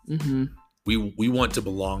designed, we want to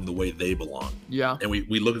belong the way they belong. Yeah. And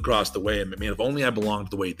we look across the way and, man, if only I belonged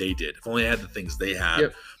the way they did, if only I had the things they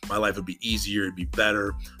had, my life would be easier, it'd be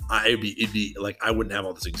better. It'd be like, I wouldn't have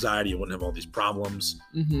all this anxiety, I wouldn't have all these problems.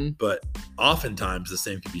 But oftentimes the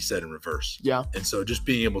same can be said in reverse. Yeah. And so just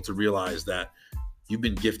being able to realize that you've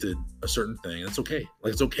been gifted a certain thing, it's okay.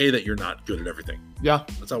 Like, it's okay that you're not good at everything. Yeah.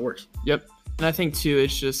 That's how it works. Yep. And I think too,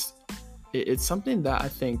 it's something that I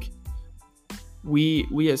think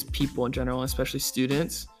we as people in general, especially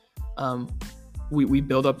students, we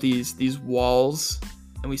build up these walls,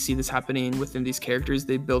 and we see this happening within these characters.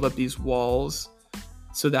 They build up these walls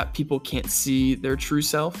so that people can't see their true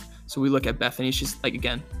self. So we look at Bethany, she's like,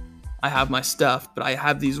 again, I have my stuff, but I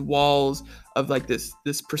have these walls of like this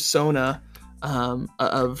persona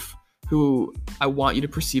of who I want you to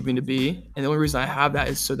perceive me to be. And the only reason I have that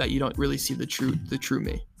is so that you don't really see the true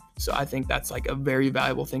me. So I think that's like a very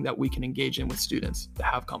valuable thing that we can engage in with students to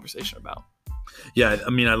have conversation about. Yeah,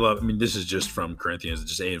 this is just from Corinthians.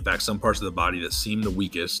 Just say, in fact, some parts of the body that seem the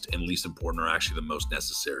weakest and least important are actually the most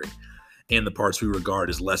necessary. And the parts we regard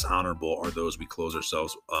as less honorable are those we clothe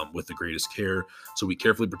ourselves with the greatest care. So we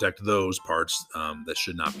carefully protect those parts that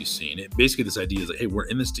should not be seen. Basically, this idea is like, hey, we're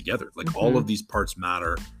in this together. Like, all of these parts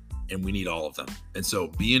matter, and we need all of them. And so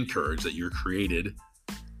be encouraged that you're created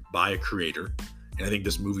by a creator. And I think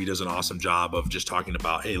this movie does an awesome job of just talking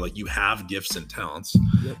about, hey, like, you have gifts and talents.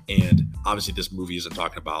 Yep. And obviously this movie isn't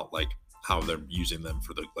talking about like how they're using them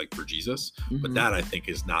for Jesus, but that I think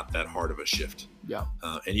is not that hard of a shift. Yeah.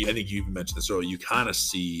 I think you even mentioned this earlier. You kind of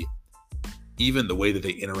see even the way that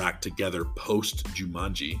they interact together post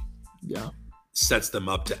Jumanji. Yeah. Sets them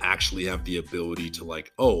up to actually have the ability to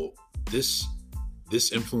like, oh, this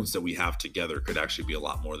influence that we have together could actually be a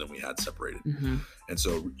lot more than we had separated. And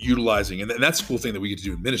so utilizing, and that's the cool thing that we get to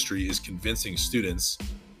do in ministry, is convincing students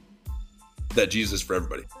that Jesus is for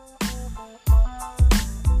everybody.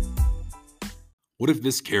 What if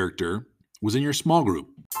this character was in your small group?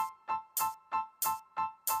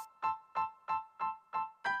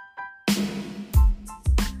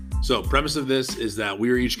 So premise of this is that we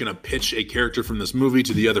are each going to pitch a character from this movie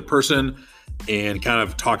to the other person and kind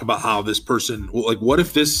of talk about how this person, like, what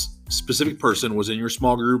if this specific person was in your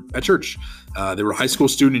small group at church? They were a high school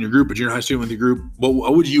student in your group, a junior high student with your group.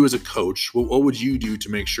 What would you as a coach, what would you do to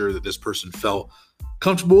make sure that this person felt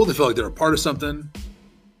comfortable? They felt like they're a part of something.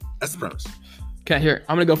 That's the premise. Okay, here,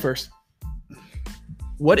 I'm going to go first.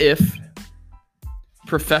 What if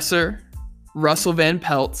Professor Russell Van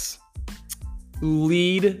Pelt's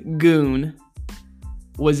lead goon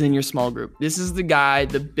was in your small group? This is the guy,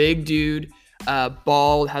 the big dude,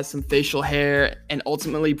 bald, has some facial hair, and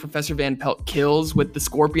ultimately Professor Van Pelt kills with the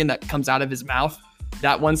scorpion that comes out of his mouth.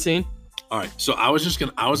 That one scene. All right, so I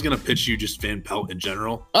was gonna pitch you just Van Pelt in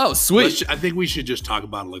general. Oh, sweet. I think we should just talk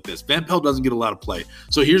about it like this. Van Pelt doesn't get a lot of play.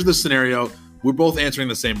 So here's the scenario. We're both answering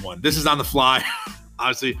the same one. This is on the fly,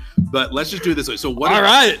 obviously, but let's just do it this way. So what? All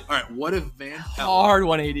right. What if Van Pelt? Hard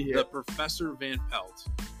 180 here. The Professor Van Pelt,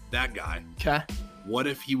 that guy. Okay. What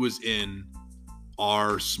if he was in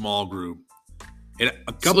our small group? And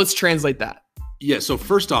so let's translate that. Yeah. So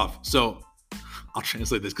first off, I'll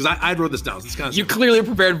translate this because I wrote this down. So it's kind of you clearly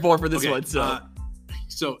prepared for this one.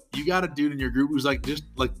 So you got a dude in your group who's like just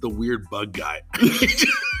like the weird bug guy.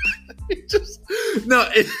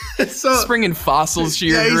 It's bringing fossils to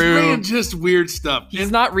your group. He's bringing just weird stuff.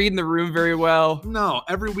 He's not reading the room very well. No,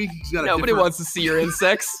 every week he's got. Nobody wants to see your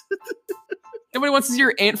insects. Nobody wants to see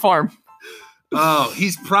your ant farm. Oh,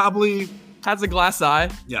 he's probably has a glass eye.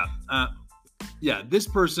 Yeah. This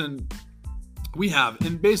person we have,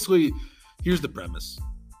 and basically, here's the premise: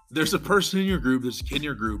 there's a person in your group, there's a kid in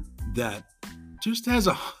your group that just has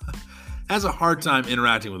a hard time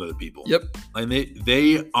interacting with other people. Yep. Like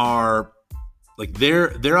they are like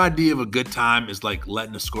their idea of a good time is like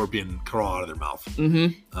letting a scorpion crawl out of their mouth.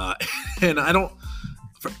 And I don't.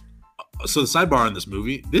 So the sidebar in this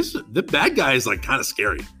movie, the bad guy is like kind of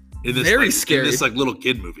scary. Very scary. In this like little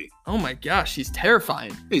kid movie. Oh my gosh, he's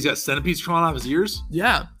terrifying. He's got centipedes crawling out of his ears.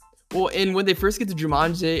 Yeah. Well, and when they first get to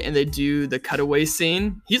Jumanji and they do the cutaway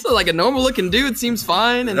scene, he's like a normal looking dude, seems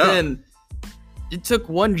fine, and then it took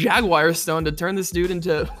one jaguar stone to turn this dude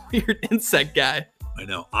into a weird insect guy. I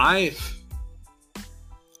know.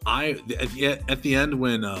 At the end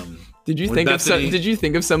when did you think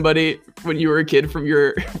of somebody when you were a kid from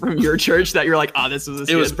your church that you're like, oh, this was this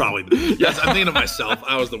it kid? Was probably me. Yes, I'm thinking of myself.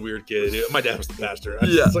 I was the weird kid. My dad was the pastor.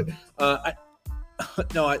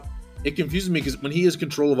 It confuses me because when he has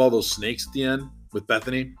control of all those snakes at the end with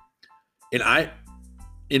Bethany, and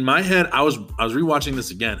in my head, I was rewatching this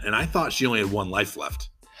again, and I thought she only had one life left.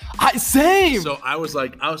 Same. So I was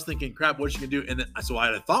thinking, crap, what's she gonna do? And then so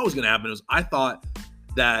what I thought was gonna happen was I thought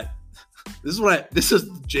that this is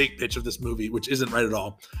the Jake pitch of this movie, which isn't right at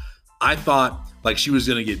all. I thought like she was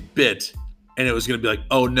gonna get bit, and it was gonna be like,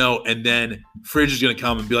 oh no, and then Fridge is gonna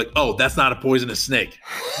come and be like, oh, that's not a poisonous snake.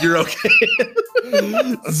 You're okay.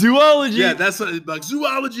 Zoology. Yeah, that's like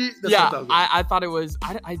zoology. That's Yeah, I thought it was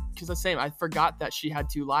because the same. I forgot that she had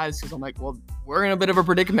 2 lives because I'm like, well, we're in a bit of a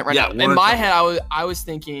predicament right now. In my head, I was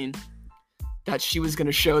thinking that she was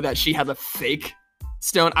gonna show that she had a fake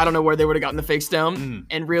stone. I don't know where they would have gotten the fake stone,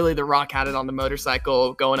 and really, The Rock had it on the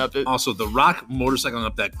motorcycle going up. Also, The Rock motorcycling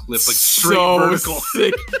up that cliff, like straight so vertical.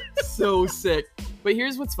 Sick, so sick. But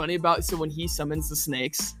here's what's funny about so when he summons the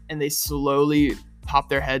snakes and they slowly pop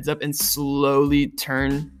their heads up and slowly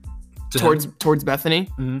turn towards Bethany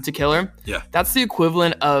to kill her. Yeah, that's the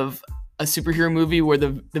equivalent of a superhero movie where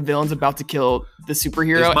the villain's about to kill the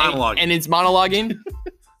superhero and it's monologuing.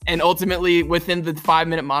 And ultimately, within the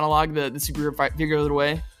 5-minute monologue, the superhero figures out a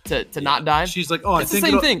way to not die. She's like, "Oh, it's the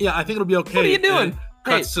same thing. Yeah, I think it'll be okay." What are you doing?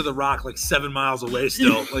 Cuts to The Rock like 7 miles away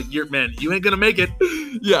still. Like, you ain't gonna make it.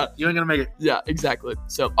 Yeah, you ain't gonna make it. Yeah, exactly.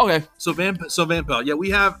 So okay. So Van Pelt. Yeah, we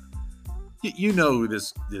have. You know who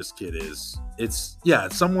this kid is. It's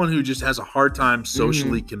someone who just has a hard time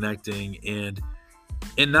socially connecting and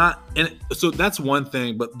so that's one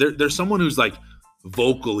thing. But there's someone who's like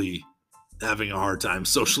vocally having a hard time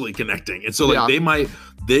socially connecting, and so like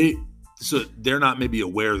they're not maybe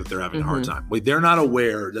aware that they're having a hard time. Like they're not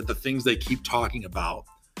aware that the things they keep talking about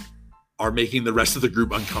are making the rest of the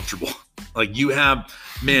group uncomfortable. Like you have,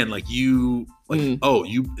 there's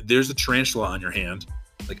a tarantula on your hand.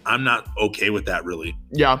 Like I'm not okay with that really.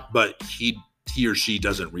 Yeah. But he or she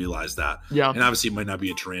doesn't realize that. Yeah. And obviously it might not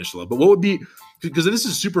be a tarantula, but what would be, because this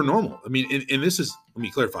is super normal. I mean, and this is, let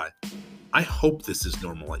me clarify. I hope this is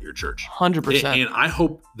normal at your church. 100%. And I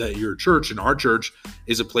hope that your church and our church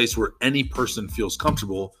is a place where any person feels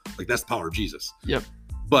comfortable. Like that's the power of Jesus. Yep.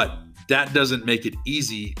 But that doesn't make it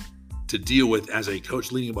easy to deal with as a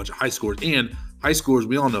coach leading a bunch of high schoolers. And high schoolers,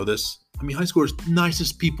 we all know this. I mean, high schoolers,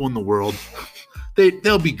 nicest people in the world.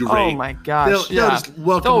 They'll be great. Oh my gosh. They'll just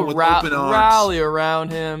welcome him with open arms. Rally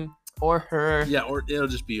around him or her. Yeah, or it'll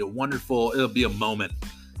just be it'll be a moment.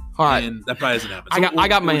 All right. And that probably doesn't happen. So I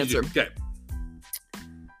got my answer. Okay.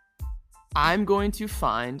 I'm going to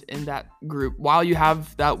find in that group, while you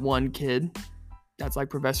have that one kid that's like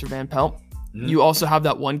Professor Van Pelt, you also have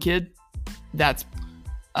that one kid that's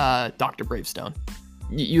Dr. Bravestone.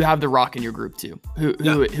 You have The Rock in your group too,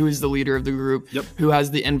 who is the leader of the group, who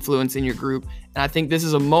has the influence in your group. And I think this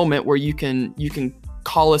is a moment where you can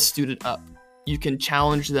call a student up. You can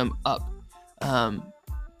challenge them up.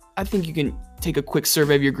 I think you can take a quick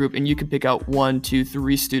survey of your group and you can pick out 1, 2,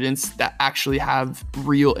 3 students that actually have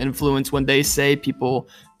real influence. When they say, people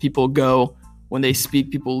go. When they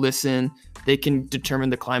speak, people listen. They can determine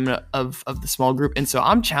the climate of the small group. And so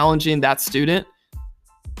I'm challenging that student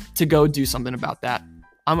to go do something about that.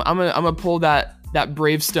 I'm gonna pull that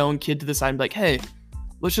Bravestone kid to the side and be like, hey,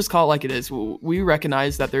 let's just call it like it is. We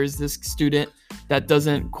recognize that there's this student that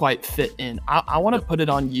doesn't quite fit in. I want to put it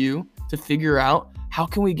on you to figure out, how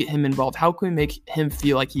can we get him involved? How can we make him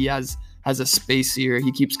feel like he has a space here?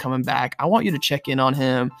 He keeps coming back. I want you to check in on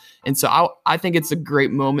him. And so I think it's a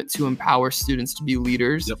great moment to empower students to be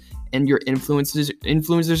leaders and your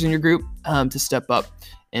influencers in your group to step up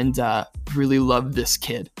and really love this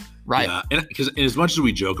kid. Right. Yeah. And because as much as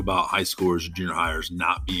we joke about high schoolers or junior hires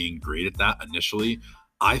not being great at that initially,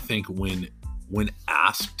 I think when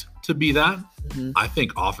asked to be that, I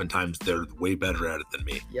think oftentimes they're way better at it than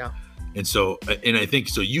me. Yeah. And so, and I think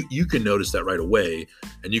so you can notice that right away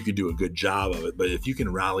and you can do a good job of it. But if you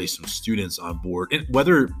can rally some students on board, and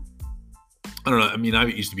whether, I don't know, I mean, I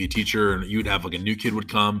used to be a teacher and you'd have like a new kid would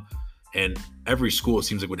come, and every school, it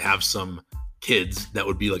seems like, would have some kids that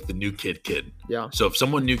would be like the new kid. Yeah. So if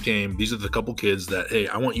someone new came, these are the couple kids that, hey,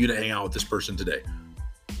 I want you to hang out with this person today.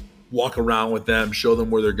 Walk around with them, show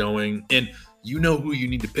them where they're going. And you know who you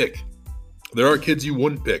need to pick. There are kids you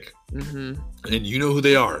wouldn't pick. And you know who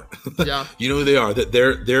they are. Yeah. You know who they are. That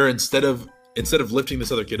they're instead of lifting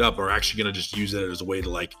this other kid up, are actually going to just use it as a way to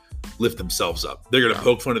like lift themselves up. They're going to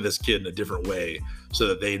poke fun of this kid in a different way so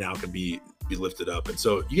that they now can be lifted up. And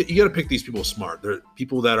so you got to pick these people smart. They're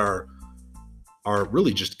people that are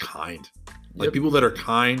really just kind, like people that are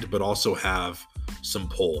kind, but also have some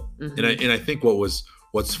pull. And I think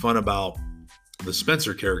what's fun about the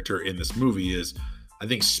Spencer character in this movie is, I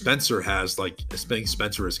think Spencer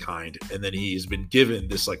is kind, and then he's been given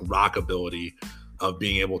this like rock ability of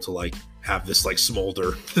being able to like have this like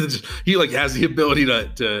smolder. He like has the ability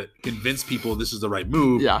to convince people this is the right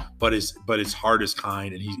move. Yeah. But his heart is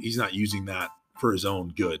kind, and he's not using that for his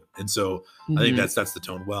own good. And so I think that's the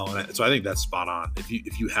tone well. And so I think that's spot on.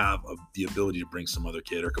 If you have the ability to bring some other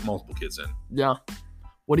kid or multiple kids in. Yeah.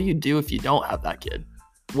 What do you do if you don't have that kid?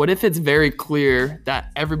 What if it's very clear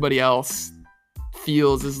that everybody else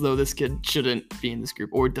feels as though this kid shouldn't be in this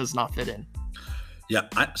group or does not fit in? Yeah.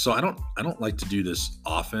 So I don't like to do this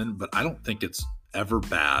often, but I don't think it's ever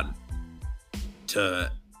bad to,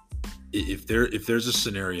 if there's a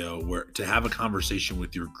scenario where to have a conversation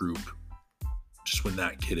with your group just when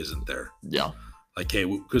that kid isn't there. Yeah. Like, hey,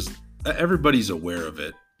 because everybody's aware of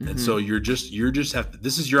it. And so you're just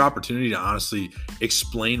this is your opportunity to honestly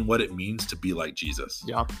explain what it means to be like Jesus.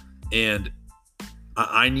 Yeah. And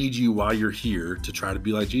I need you while you're here to try to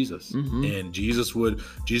be like Jesus. And Jesus would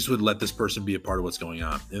let this person be a part of what's going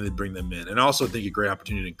on, and then bring them in. And I also think a great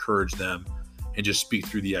opportunity to encourage them and just speak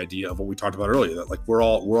through the idea of what we talked about earlier, that like we're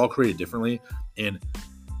all created differently. And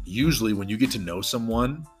usually when you get to know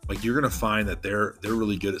someone, like you're going to find that they're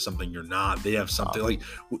really good at something you're not. They have something like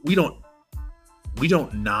we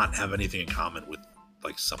don't not have anything in common with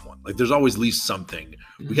like someone. Like there's always at least something.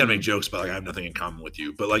 We gotta make jokes about like I have nothing in common with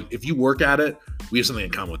you, but like if you work at it, we have something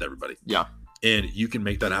in common with everybody. Yeah. And you can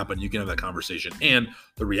make that happen. You can have that conversation. And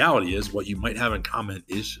the reality is what you might have in common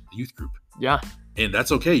is the youth group. Yeah. And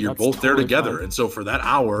that's okay. You're both totally there together. fine. And so for that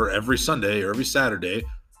hour every Sunday or every Saturday,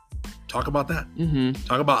 talk about that.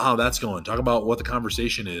 Talk about how that's going. Talk about what the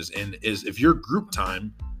conversation is. And if your group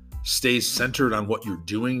time stays centered on what you're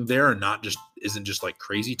doing there and isn't just like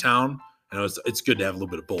crazy town. I know it's good to have a little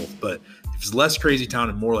bit of both, but if it's less crazy town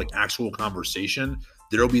and more like actual conversation,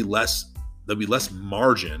 there'll be less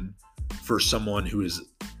margin for someone who is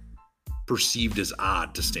perceived as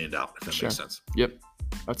odd to stand out, if that makes sense. Yep.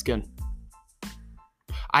 That's good.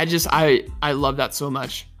 I love that so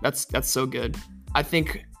much. That's so good. I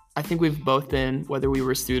think we've both been, whether we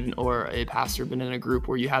were a student or a pastor, been in a group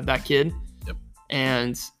where you had that kid. Yep.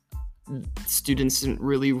 And students didn't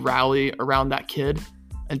really rally around that kid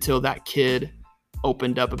until that kid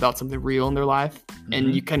opened up about something real in their life.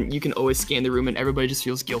 And you can always scan the room and everybody just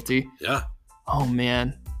feels guilty. Yeah. Oh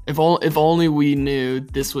man, if only we knew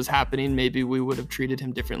this was happening, maybe we would have treated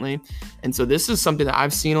him differently. And so this is something that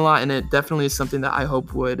I've seen a lot, and it definitely is something that I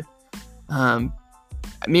hope would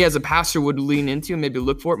me as a pastor would lean into and maybe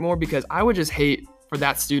look for it more, because I would just hate for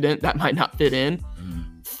that student that might not fit in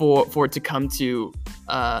for it to come to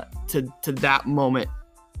that moment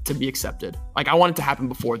to be accepted. Like I want it to happen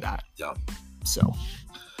before that. Yeah. So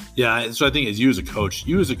I think as you as a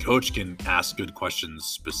coach can ask good questions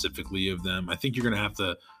specifically of them. I think you're going to have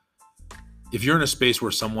to, if you're in a space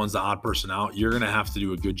where someone's the odd person out, you're going to have to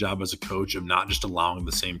do a good job as a coach of not just allowing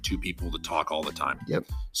the same two people to talk all the time. Yep.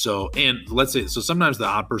 So sometimes the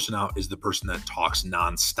odd person out is the person that talks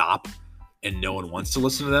nonstop and no one wants to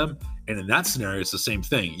listen to them. And in that scenario, it's the same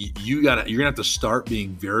thing. You're going to have to start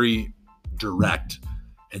being very direct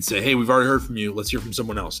and say, hey, we've already heard from you. Let's hear from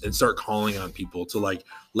someone else, and start calling on people to like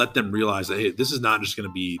let them realize that, hey, this is not just going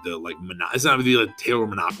to be the like, it's not going to be like Taylor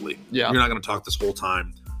Monopoly. Yeah. You're not going to talk this whole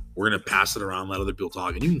time. We're going to pass it around, let other people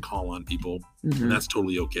talk, and you can call on people, and that's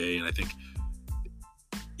totally okay. And I think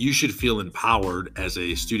you should feel empowered as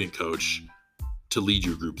a student coach to lead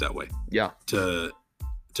your group that way. Yeah. To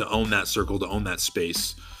own that circle, to own that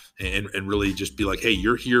space, and really just be like, hey,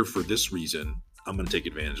 you're here for this reason. I'm going to take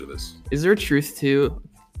advantage of this. Is there truth to,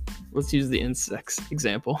 let's use the insects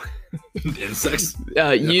example. Insects?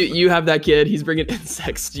 You have that kid, he's bringing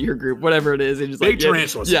insects to your group, whatever it is. And just big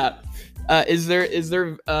tarantulas. Yeah. Is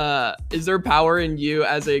there power in you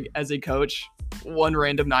as a coach? One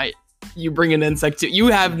random night, you bring an insect to, you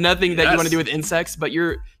have nothing that you want to do with insects, but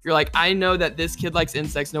you're like, I know that this kid likes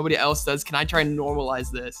insects, nobody else does. Can I try and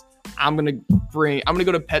normalize this? I'm gonna go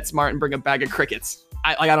to PetSmart and bring a bag of crickets.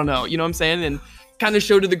 I don't know, you know what I'm saying? And kind of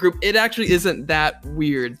show to the group, it actually isn't that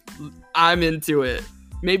weird. I'm into it.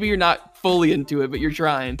 Maybe you're not fully into it, but you're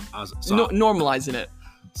trying. Normalizing it.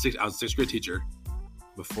 I was a sixth grade teacher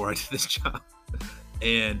before I did this job.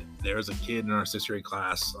 And there was a kid in our sixth grade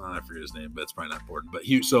class. I forget his name, but it's probably not important. But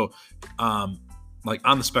he like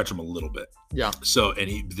on the spectrum a little bit. Yeah. So, and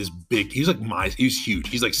he's like he's huge.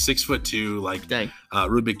 He's like 6'2", like dang,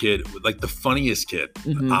 really big kid, like the funniest kid,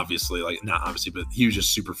 obviously, like not obviously, but he was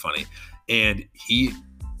just super funny. And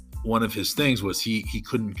one of his things was he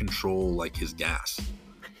couldn't control like his gas.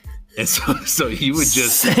 And so he would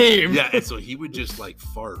just and so he would just like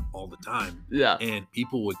fart all the time. Yeah. And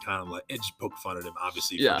people would kind of like just poke fun at him,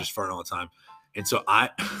 obviously, for just farting all the time. And so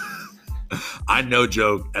I no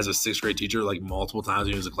joke, as a 6th grade teacher, like multiple times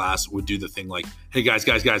in the class would do the thing like, hey guys,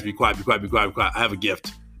 be quiet. I have a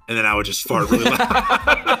gift. And then I would just fart really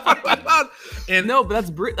loud. And no, but that's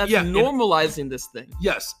normalizing this thing.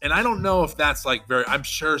 Yes. And I don't know if that's like I'm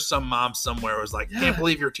sure some mom somewhere was like, can't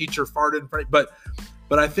believe your teacher farted in front of you.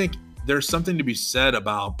 But I think there's something to be said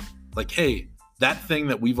about like, hey, that thing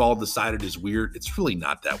that we've all decided is weird, it's really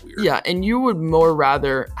not that weird. Yeah, and you would more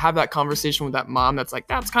rather have that conversation with that mom that's like,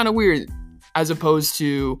 that's kind of weird, as opposed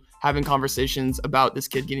to having conversations about this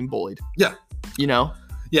kid getting bullied. Yeah. You know?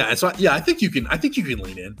 Yeah, and so I think you can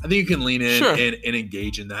lean in. I think you can lean in sure. and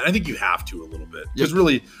engage in that. I think you have to a little bit. Because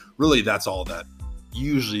really that's all that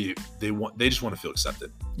usually they just want to feel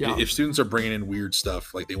accepted. Yeah. If students are bringing in weird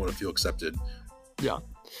stuff, like they want to feel accepted. Yeah.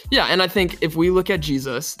 Yeah, and I think if we look at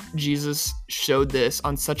Jesus showed this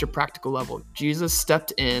on such a practical level. Jesus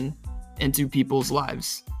stepped into people's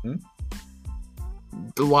lives.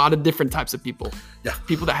 A lot of different types of people. Yeah.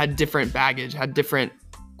 People that had different baggage, had different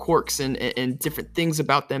quirks and different things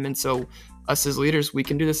about them. And so us as leaders, we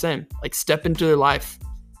can do the same. Like step into their life.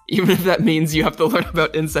 Even if that means you have to learn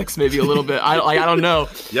about insects maybe a little bit. I don't know.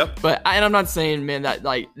 Yep. But I'm not saying, man,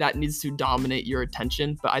 that needs to dominate your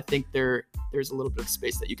attention. But I think there's a little bit of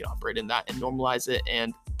space that you can operate in that and normalize it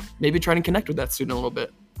and maybe try to connect with that student a little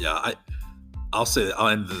bit. Yeah, I'll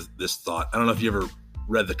end this thought. I don't know if you ever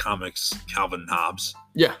read the comics Calvin and Hobbes.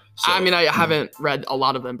 Yeah. So, I mean, I haven't read a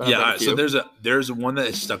lot of them, but yeah. I've read a few. So there's one that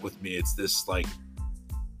has stuck with me. It's this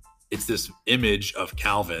image of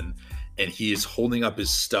Calvin, and he is holding up his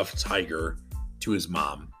stuffed tiger to his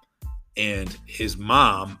mom, and his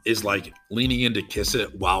mom is like leaning in to kiss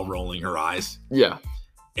it while rolling her eyes. Yeah.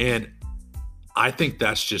 And I think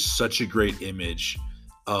that's just such a great image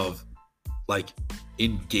of like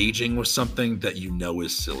engaging with something that you know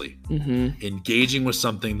is silly, engaging with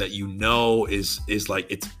something that you know is like,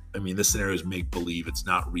 this scenario is make believe, it's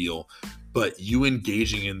not real, but you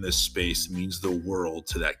engaging in this space means the world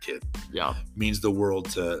to that kid. Yeah. Means the world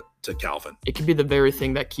to Calvin. It could be the very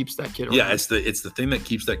thing that keeps that kid around. Yeah, it's the thing that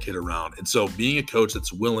keeps that kid around. And so being a coach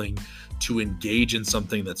that's willing to engage in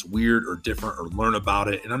something that's weird or different or learn about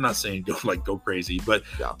it, and I'm not saying go crazy, but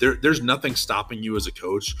there's nothing stopping you as a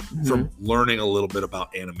coach from learning a little bit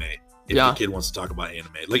about anime if the kid wants to talk about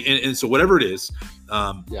anime. Like and so whatever it is,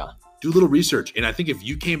 do a little research. And I think if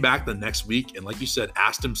you came back the next week and, like you said,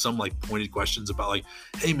 asked him some like pointed questions about like,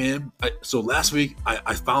 hey man, so last week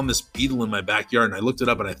I found this beetle in my backyard and I looked it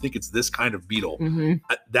up and I think it's this kind of beetle.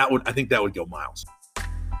 I think that would go miles.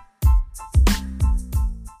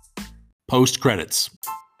 Post credits.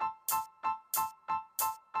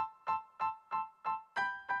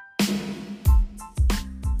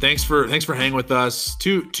 Thanks for hanging with us.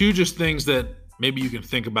 Two just things that maybe you can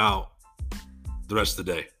think about the rest of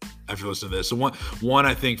the day after listening to this. So one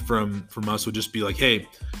I think from us would just be like, hey,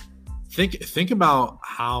 think about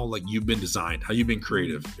how like you've been designed, how you've been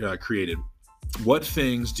created. What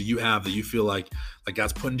things do you have that you feel like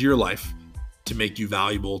God's put into your life to make you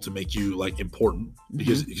valuable, to make you like important,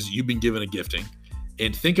 because you've been given a gifting.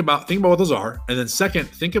 And think about what those are. And then second,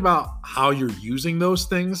 think about how you're using those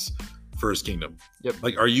things for his kingdom. Yep.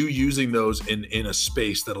 Like, are you using those in a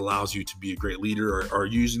space that allows you to be a great leader, or are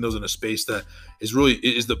you using those in a space that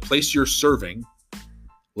is the place you're serving,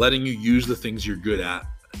 letting you use the things you're good at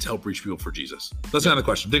to help reach people for Jesus? That's kind of the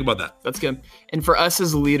question. Think about that. That's good. And for us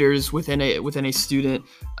as leaders within a student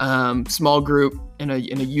small group, in a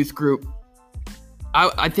youth group,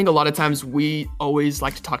 I think a lot of times we always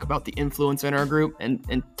like to talk about the influence in our group,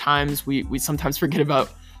 and times we sometimes forget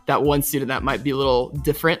about that one student that might be a little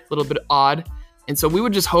different, a little bit odd. And so we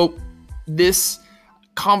would just hope this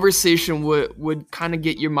conversation would kind of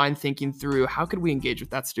get your mind thinking through, how could we engage with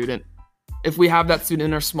that student? If we have that student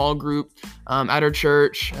in our small group at our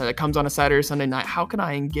church that comes on a Saturday or Sunday night, how can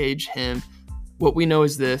I engage him? What we know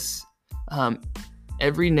is this: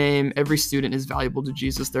 every student is valuable to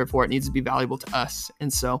Jesus, therefore it needs to be valuable to us.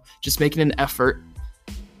 And so just making an effort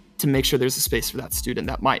to make sure there's a space for that student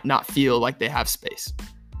that might not feel like they have space.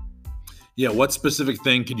 Yeah, what specific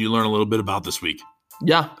thing could you learn a little bit about this week?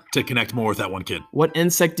 Yeah. To connect more with that one kid. What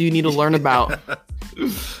insect do you need to learn about?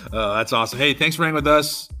 That's awesome. Hey, thanks for hanging with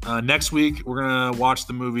us. Next week, we're going to watch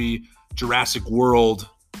the movie Jurassic World.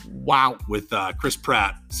 Wow. With Chris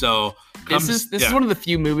Pratt. So this is one of the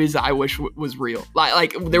few movies that I wish was real.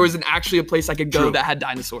 Like there was actually a place I could go that had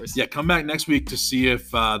dinosaurs. Yeah, come back next week to see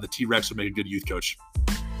if the T-Rex would make a good youth coach.